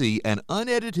come to see an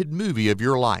unedited movie of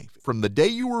your life, from the day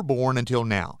you were born until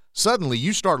now. Suddenly,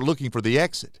 you start looking for the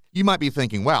exit. You might be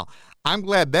thinking, wow, I'm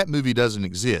glad that movie doesn't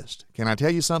exist. Can I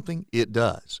tell you something? It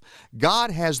does.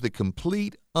 God has the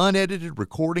complete, unedited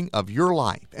recording of your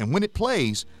life, and when it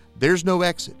plays, there's no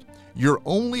exit. Your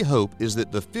only hope is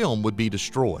that the film would be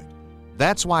destroyed.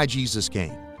 That's why Jesus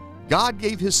came. God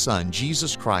gave His Son,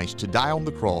 Jesus Christ, to die on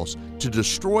the cross to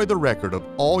destroy the record of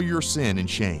all your sin and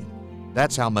shame.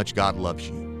 That's how much God loves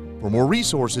you. For more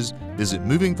resources, visit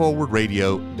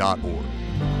movingforwardradio.org.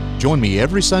 Join me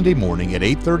every Sunday morning at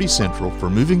 8:30 Central for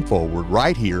Moving Forward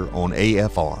right here on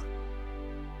AFR.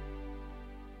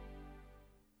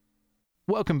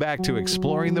 Welcome back to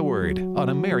Exploring the Word on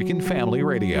American Family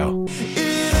Radio.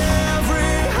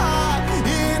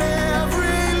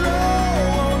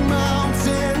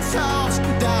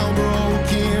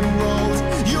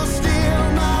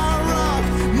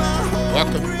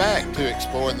 Welcome back to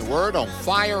Exploring the Word on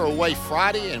Fire Away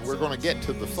Friday, and we're going to get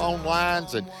to the phone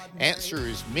lines and answer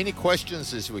as many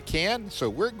questions as we can. So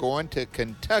we're going to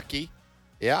Kentucky.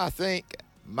 Yeah, I think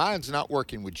mine's not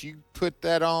working. Would you put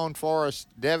that on for us,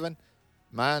 Devin?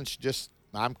 Mine's just,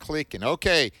 I'm clicking.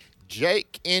 Okay,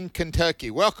 Jake in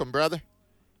Kentucky. Welcome, brother.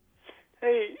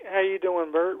 Hey, how you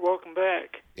doing, Bert? Welcome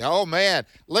back. Oh, man.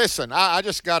 Listen, I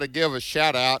just got to give a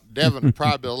shout-out. Devin will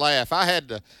probably laugh.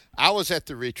 I was at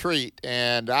the retreat,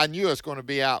 and I knew I was going to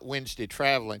be out Wednesday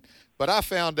traveling, but I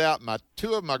found out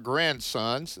two of my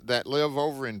grandsons that live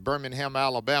over in Birmingham,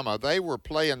 Alabama, they were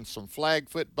playing some flag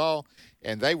football,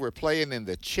 and they were playing in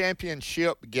the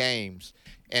championship games.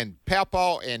 And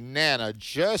Papa and Nana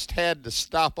just had to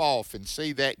stop off and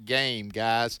see that game,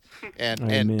 guys.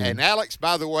 And Alex,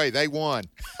 by the way, they won.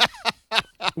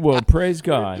 Well, praise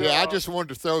God. Yeah, I just wanted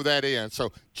to throw that in.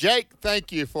 So, Jake,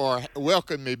 thank you for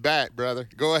welcoming me back, brother.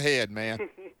 Go ahead, man.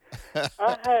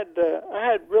 I had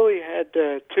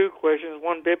two questions,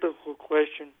 one biblical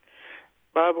question,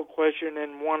 Bible question,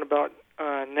 and one about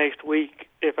next week,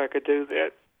 if I could do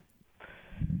that.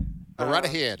 Go right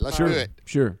ahead. Let's do it.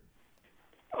 Sure.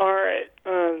 All right.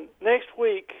 Next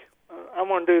week, I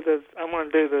want to do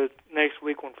the next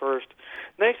week one first.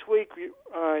 Next week,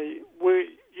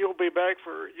 you'll be back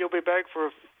for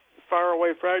Fire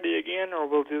Away Friday again, or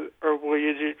will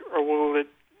it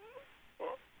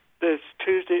this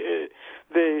Tuesday?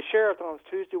 The Sherathon's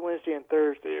Tuesday, Wednesday, and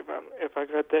Thursday. If I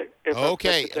got that.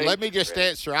 Okay. Let me just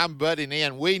answer. I'm butting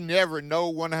in. We never know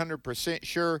 100%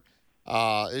 sure.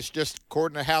 It's just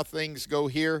according to how things go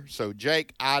here. So,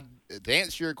 Jake, to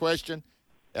answer your question,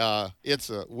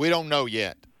 we don't know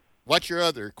yet. What's your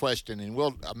other question? And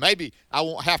we'll maybe I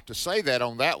won't have to say that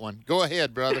on that one. Go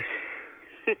ahead, brother.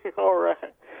 All right.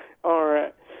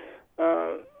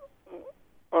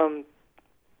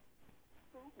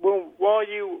 Well, while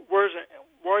you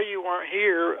weren't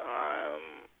here,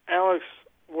 Alex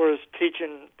was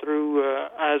teaching through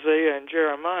Isaiah and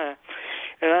Jeremiah,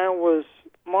 and I was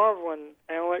marveling,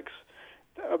 Alex,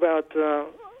 about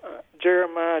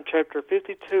Jeremiah chapter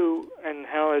 52 and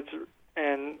how it's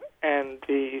and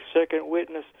the second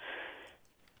witness,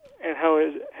 and how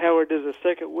it is a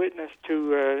second witness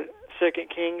to 2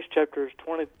 Kings chapters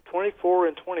 24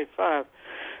 and 25.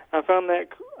 I found that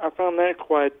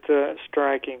quite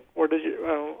striking.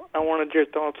 I wanted your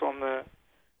thoughts on that.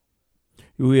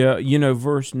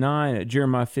 Verse 9 at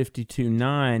Jeremiah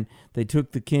 52:9, they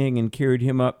took the king and carried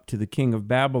him up to the king of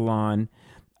Babylon.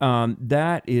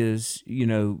 That is,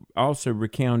 also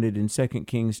recounted in 2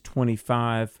 Kings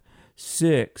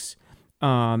 25:6.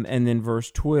 And then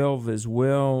verse 12 as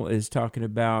well is talking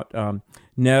about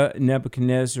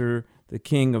Nebuchadnezzar, the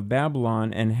king of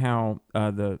Babylon, and how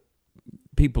the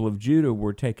people of Judah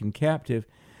were taken captive.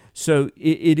 So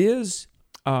it is,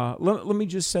 let me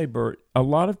just say, Bert, a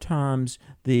lot of times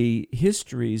the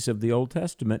histories of the Old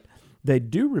Testament, they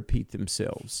do repeat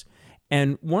themselves.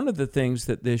 And one of the things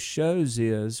that this shows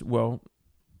is, well,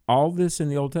 all this in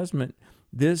the Old Testament,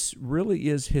 this really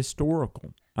is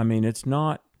historical. I mean, it's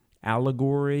not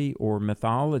allegory or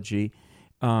mythology.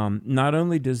 Not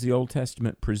only does the Old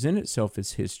Testament present itself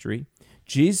as history,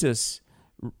 Jesus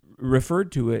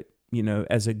referred to it,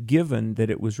 as a given that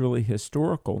it was really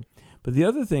historical. But the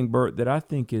other thing, Bert, that I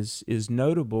think is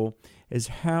notable is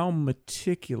how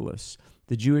meticulous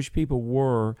the Jewish people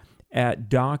were at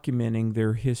documenting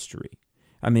their history.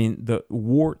 I mean, the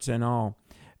warts and all.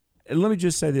 And let me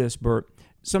just say this, Bert.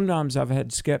 Sometimes I've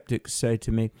had skeptics say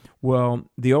to me, well,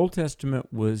 the Old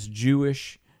Testament was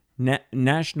Jewish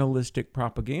nationalistic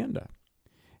propaganda,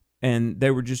 and they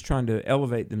were just trying to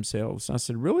elevate themselves. I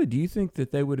said, really, do you think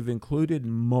that they would have included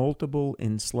multiple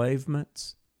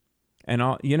enslavements? And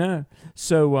all,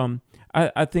 so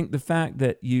I think the fact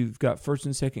that you've got 1st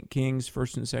and 2nd Kings,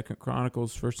 1st and 2nd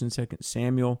Chronicles, 1st and 2nd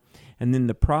Samuel, and then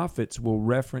the prophets will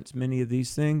reference many of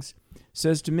these things,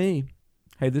 says to me,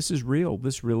 hey, this is real.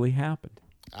 This really happened.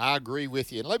 I agree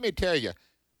with you. And let me tell you,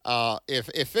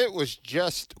 if it was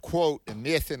just, quote,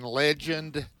 myth and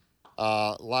legend,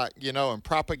 and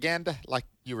propaganda, like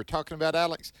you were talking about,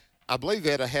 Alex, I believe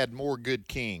they'd have had more good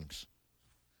kings.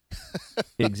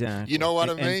 Exactly. You know what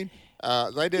I mean?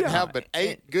 They didn't have but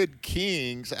 8 good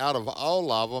kings out of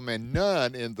all of them, and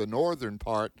none in the northern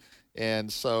part. And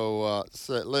so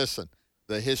listen,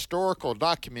 the historical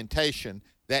documentation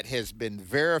that has been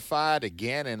verified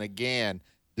again and again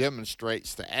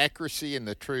demonstrates the accuracy and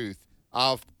the truth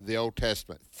of the Old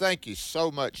Testament. Thank you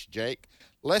so much, Jake.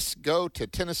 Let's go to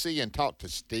Tennessee and talk to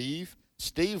Steve.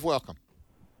 Steve, welcome.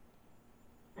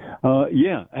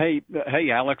 Yeah. Hey,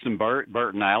 Alex and Bert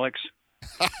and Alex.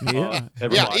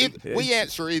 We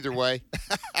answer either way.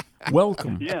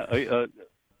 Welcome. Yeah,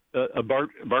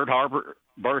 Bert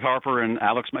Harper and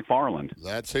Alex McFarland.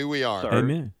 That's who we are. Sir.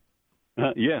 Amen.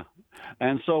 Yeah,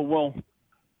 and so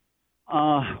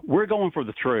we're going for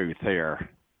the truth here,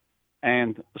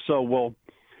 and so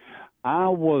I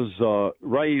was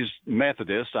raised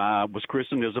Methodist. I was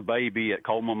christened as a baby at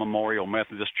Coleman Memorial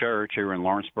Methodist Church here in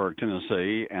Lawrenceburg,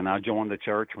 Tennessee, and I joined the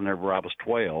church whenever I was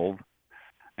 12.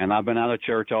 And I've been out of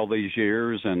church all these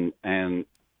years, and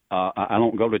I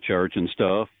don't go to church and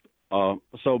stuff.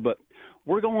 But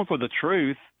we're going for the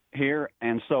truth here,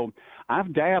 and so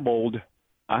I've dabbled.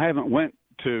 I haven't went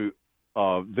to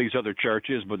these other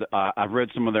churches, but I've read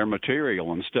some of their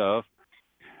material and stuff.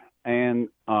 And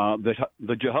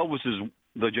the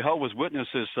Jehovah's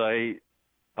Witnesses say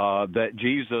that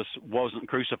Jesus wasn't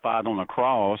crucified on a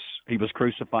cross; he was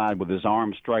crucified with his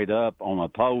arms straight up on a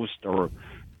post or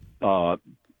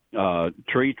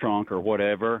tree trunk or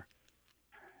whatever.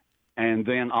 And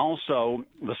then also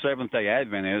the Seventh-day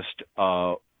Adventist,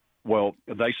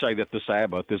 they say that the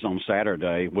Sabbath is on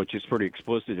Saturday, which is pretty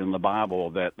explicit in the Bible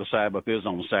that the Sabbath is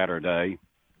on Saturday.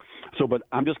 So, but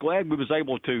I'm just glad we was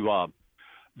able to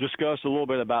discuss a little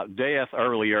bit about death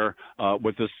earlier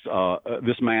with this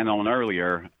man on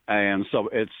earlier. And so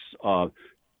it's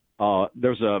I've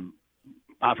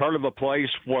heard of a place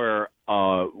where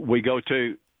we go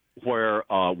to where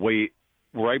we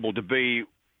were able to be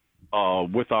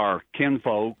with our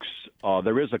kinfolks.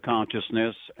 There is a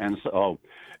consciousness, and so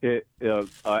so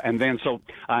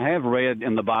I have read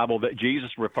in the Bible that Jesus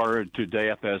referred to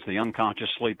death as the unconscious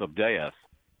sleep of death.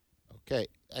 Okay.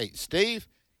 Hey, Steve,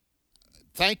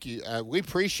 thank you. We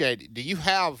appreciate it. Do you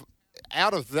have,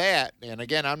 out of that, and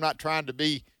again, I'm not trying to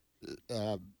be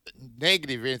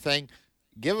negative or anything,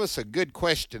 give us a good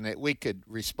question that we could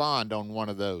respond on one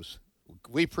of those.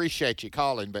 We appreciate you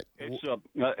calling, but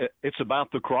it's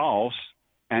about the cross,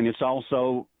 and it's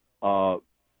also, I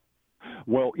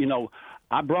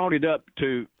brought it up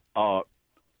to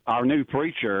our new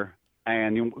preacher,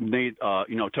 and you need,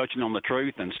 touching on the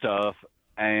truth and stuff,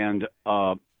 and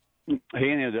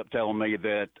he ended up telling me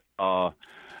that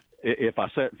if I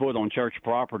set foot on church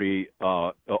property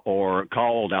or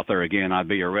called out there again, I'd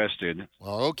be arrested.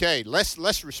 Well, okay,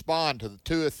 let's respond to the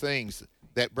two things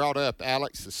that brought up,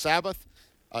 Alex. The Sabbath.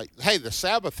 Hey, the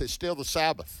Sabbath is still the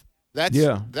Sabbath.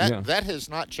 That has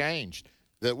not changed.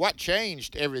 What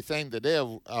changed everything the day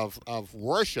of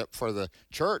worship for the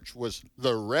church was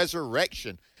the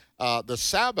resurrection. The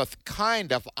Sabbath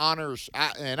kind of honors,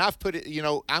 and I've put it,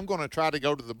 I'm going to try to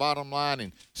go to the bottom line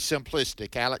and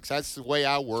simplistic, Alex. That's the way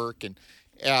I work. And,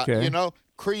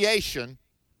 creation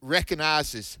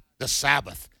recognizes the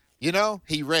Sabbath.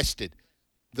 He rested.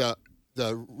 The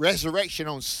resurrection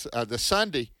on the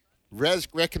Sunday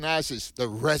recognizes the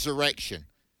resurrection.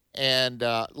 And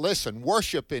listen,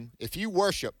 worshiping, if you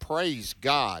worship, praise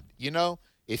God.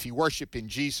 If you worship in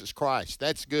Jesus Christ,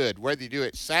 that's good, whether you do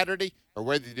it Saturday or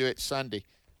whether you do it Sunday.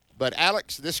 But,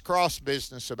 Alex, this cross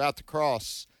business about the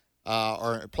cross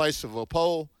or in place of a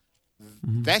pole,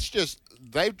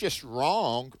 they've just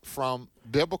wrong from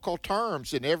biblical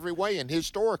terms in every way and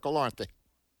historical, aren't they?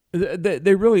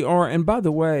 They really are. And by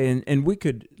the way, and we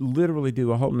could literally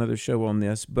do a whole nother show on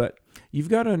this, but you've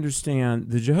got to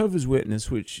understand the Jehovah's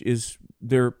Witness, which is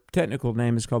their technical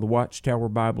name is called the Watchtower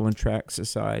Bible and Tract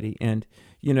Society. And,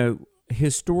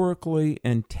 historically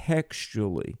and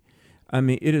textually,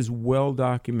 it is well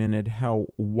documented how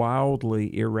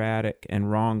wildly erratic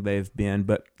and wrong they've been.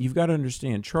 But you've got to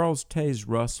understand, Charles Taze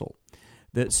Russell,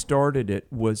 that started it,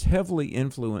 was heavily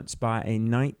influenced by a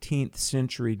 19th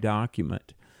century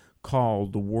document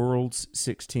called The World's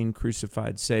 16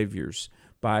 Crucified Saviors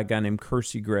by a guy named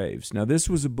Kersey Graves. Now, this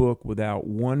was a book without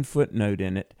one footnote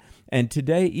in it, and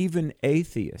today even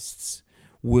atheists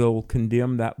will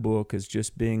condemn that book as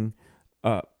just being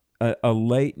a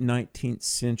late 19th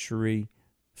century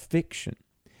fiction.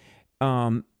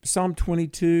 Psalm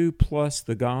 22 plus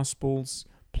the Gospels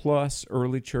plus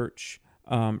early church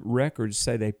records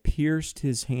say they pierced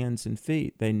his hands and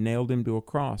feet. They nailed him to a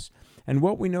cross. And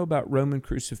what we know about Roman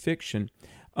crucifixion,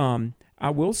 I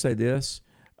will say this,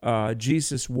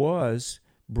 Jesus was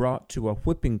brought to a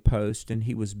whipping post and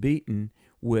he was beaten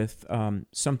with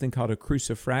something called a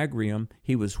crucifragium.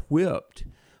 He was whipped.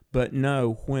 But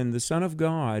no, when the Son of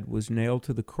God was nailed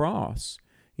to the cross,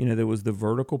 there was the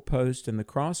vertical post and the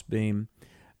crossbeam.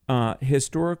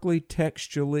 Historically,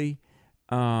 textually,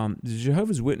 the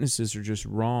Jehovah's Witnesses are just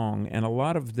wrong, and a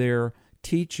lot of their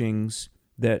teachings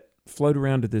that float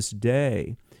around to this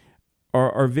day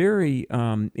are very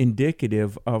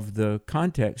indicative of the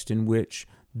context in which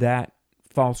that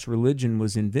false religion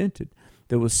was invented.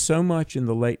 There was so much in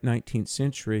the late 19th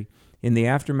century. In the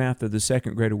aftermath of the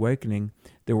Second Great Awakening,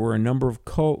 there were a number of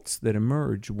cults that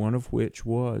emerged, one of which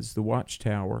was the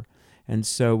Watchtower. And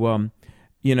so,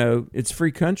 it's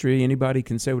free country. Anybody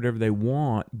can say whatever they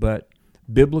want, but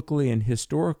biblically and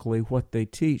historically, what they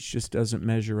teach just doesn't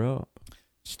measure up.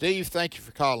 Steve, thank you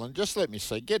for calling. Just let me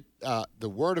say, get the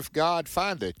Word of God.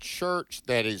 Find a church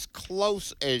that is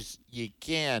close as you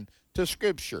can to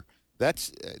Scripture.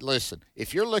 Listen,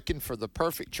 if you're looking for the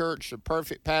perfect church, the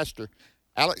perfect pastor,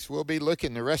 Alex, we'll be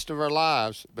looking the rest of our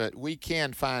lives, but we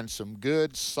can find some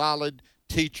good, solid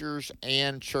teachers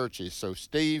and churches. So,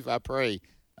 Steve, I pray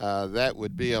that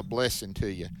would be a blessing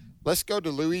to you. Let's go to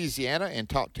Louisiana and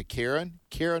talk to Karen.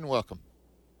 Karen, welcome.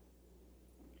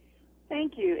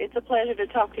 Thank you. It's a pleasure to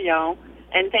talk to y'all,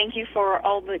 and thank you for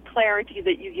all the clarity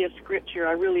that you give Scripture.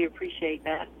 I really appreciate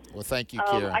that. Well, thank you,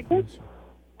 Karen.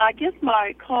 I guess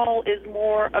my call is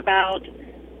more about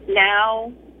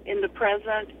now, in the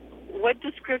present. What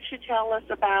does Scripture tell us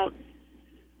about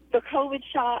the COVID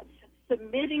shots,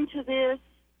 submitting to this?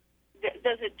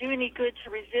 Does it do any good to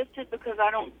resist it? Because I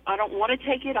don't want to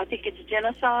take it. I think it's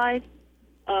genocide,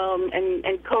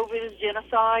 and COVID is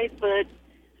genocide. But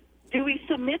do we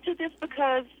submit to this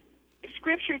because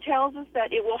Scripture tells us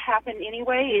that it will happen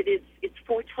anyway? It's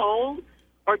foretold,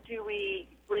 or do we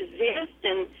resist?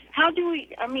 And how do we?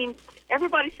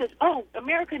 Everybody says, "Oh,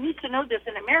 America needs to know this,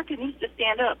 and America needs to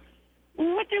stand up."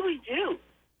 What do we do?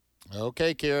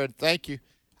 Okay, Karen, thank you.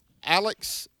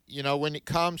 Alex, when it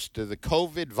comes to the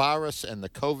COVID virus and the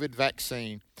COVID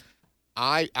vaccine,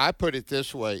 I put it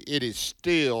this way. It is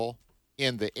still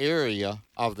in the area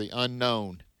of the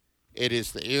unknown. It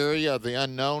is the area of the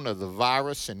unknown of the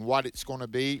virus and what it's going to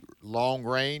be long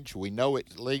range. We know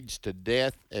it leads to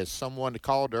death, as someone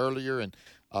called earlier, and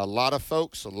a lot of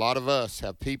folks, a lot of us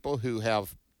have people who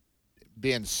have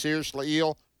been seriously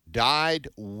ill, died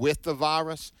with the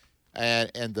virus,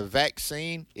 and the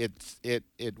vaccine.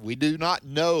 We do not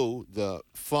know the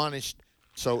funnest,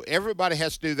 so everybody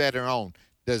has to do that on their own.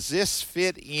 Does this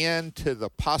fit into the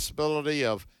possibility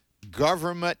of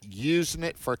government using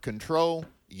it for control?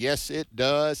 Yes, it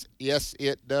does. Yes,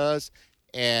 it does.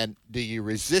 And do you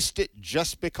resist it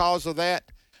just because of that?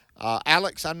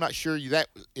 Alex, I'm not sure that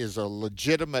is a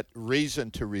legitimate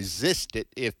reason to resist it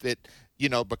if it,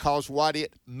 because what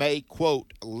it may,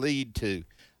 quote, lead to.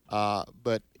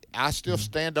 But I still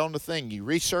stand on the thing. You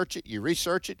research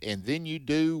it, and then you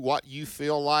do what you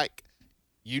feel like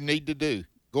you need to do.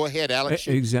 Go ahead, Alex.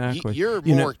 Exactly. You're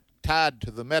more tied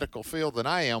to the medical field than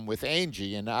I am with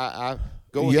Angie, and I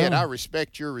go ahead. I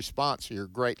respect your response here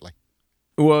greatly.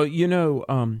 Well,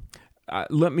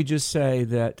 let me just say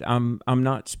that I'm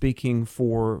not speaking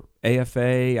for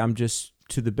AFA. I'm just,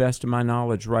 to the best of my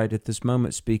knowledge, right at this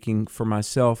moment, speaking for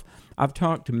myself. I've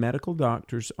talked to medical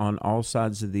doctors on all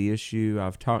sides of the issue.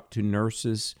 I've talked to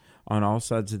nurses on all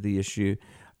sides of the issue.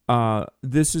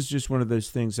 This is just one of those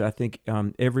things I think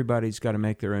everybody's got to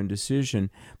make their own decision.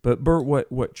 But Bert,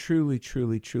 what truly,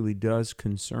 truly, truly does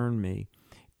concern me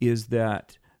is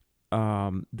that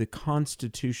the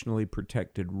constitutionally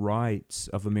protected rights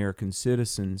of American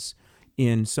citizens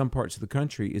in some parts of the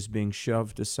country is being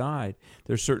shoved aside.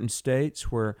 There are certain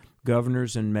states where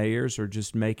governors and mayors are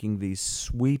just making these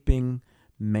sweeping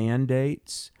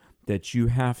mandates that you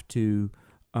have to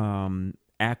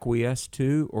acquiesce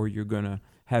to, or you're going to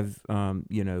have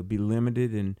be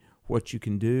limited in what you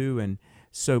can do. And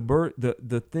so, Bert,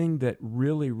 the thing that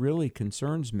really, really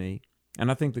concerns me, and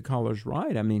I think the caller's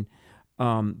right, I mean,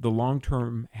 the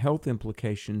long-term health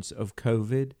implications of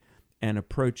COVID and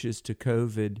approaches to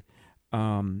COVID,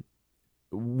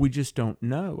 we just don't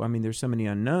know. I mean, there's so many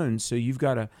unknowns, so you've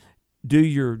got to do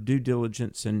your due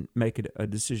diligence and make it a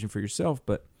decision for yourself.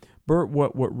 But, Bert,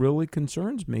 what really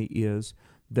concerns me is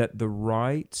that the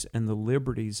rights and the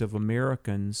liberties of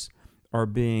Americans are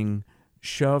being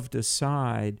shoved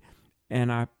aside,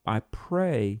 and I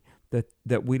pray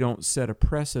that we don't set a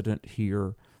precedent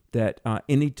here that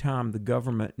anytime the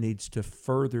government needs to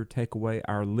further take away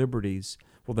our liberties,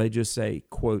 well, they just say,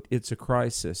 quote, it's a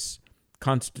crisis,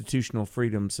 constitutional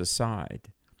freedoms aside.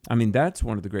 I mean, that's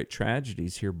one of the great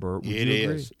tragedies here, Bert. Would you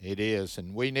agree? It is.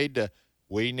 And we need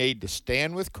to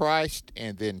stand with Christ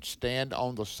and then stand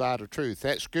on the side of truth.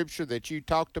 That scripture that you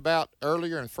talked about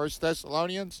earlier in 1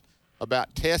 Thessalonians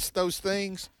about test those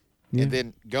things and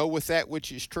then go with that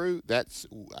which is true,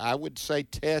 I would say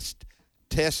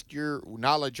test your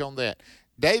knowledge on that.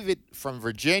 David from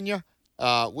Virginia,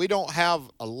 we don't have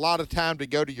a lot of time to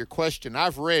go to your question.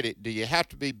 I've read it. Do you have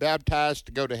to be baptized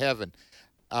to go to heaven?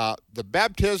 The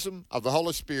baptism of the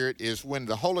Holy Spirit is when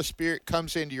the Holy Spirit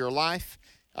comes into your life.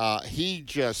 He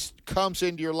just comes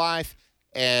into your life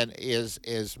and is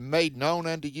made known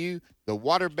unto you. The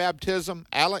water baptism,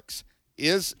 Alex,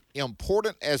 is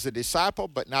important as a disciple,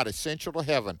 but not essential to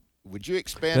heaven. Would you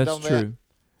expand on that?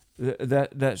 That's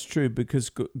true. That's true,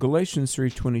 because Galatians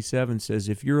 3:27 says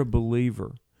if you're a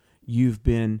believer, you've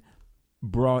been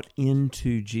brought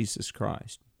into Jesus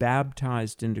Christ,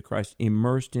 baptized into Christ,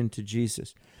 immersed into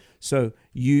Jesus. So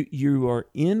you are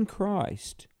in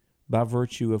Christ by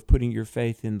virtue of putting your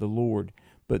faith in the Lord.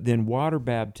 But then water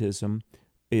baptism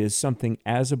is something,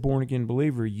 as a born-again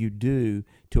believer, you do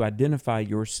to identify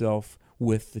yourself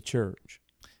with the church.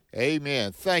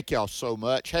 Amen. Thank y'all so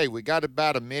much. Hey, we got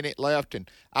about a minute left, and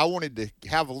I wanted to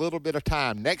have a little bit of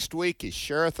time. Next week is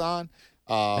Share-a-thon.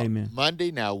 Amen.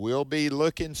 Monday, now we'll be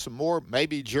looking some more,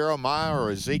 maybe Jeremiah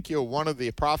or Ezekiel, one of the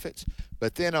prophets.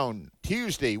 But then on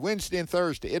Tuesday, Wednesday, and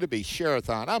Thursday, it'll be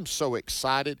Share-a-thon. I'm so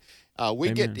excited. We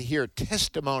Amen. get to hear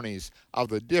testimonies of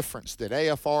the difference that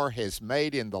AFR has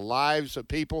made in the lives of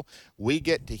people. We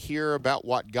get to hear about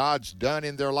what God's done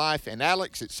in their life. And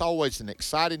Alex, it's always an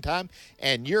exciting time.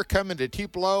 And you're coming to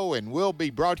Tupelo, and we'll be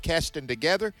broadcasting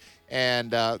together. And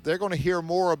they're going to hear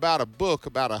more about a book,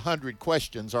 about 100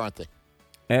 questions, aren't they?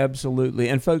 Absolutely.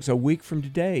 And folks, a week from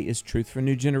today is Truth for a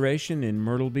New Generation in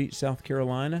Myrtle Beach, South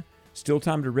Carolina. Still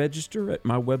time to register at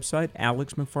my website,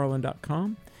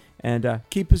 alexmcfarland.com. And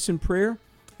keep us in prayer,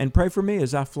 and pray for me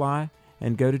as I fly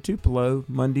and go to Tupelo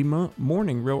Monday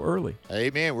morning real early.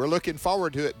 Amen. We're looking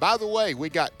forward to it. By the way, we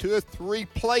got 2 or 3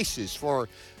 places for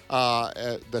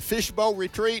the Fishbowl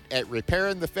Retreat at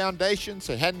Repairing the Foundations.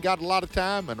 They hadn't got a lot of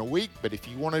time in a week, but if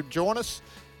you want to join us,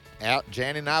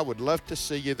 Jan and I would love to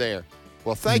see you there.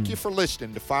 Well, thank you for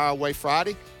listening to Fire Away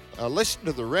Friday. Listen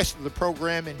to the rest of the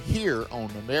programming here on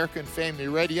American Family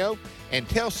Radio, and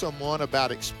tell someone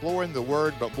about exploring the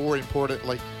Word, but more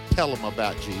importantly, tell them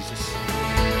about Jesus.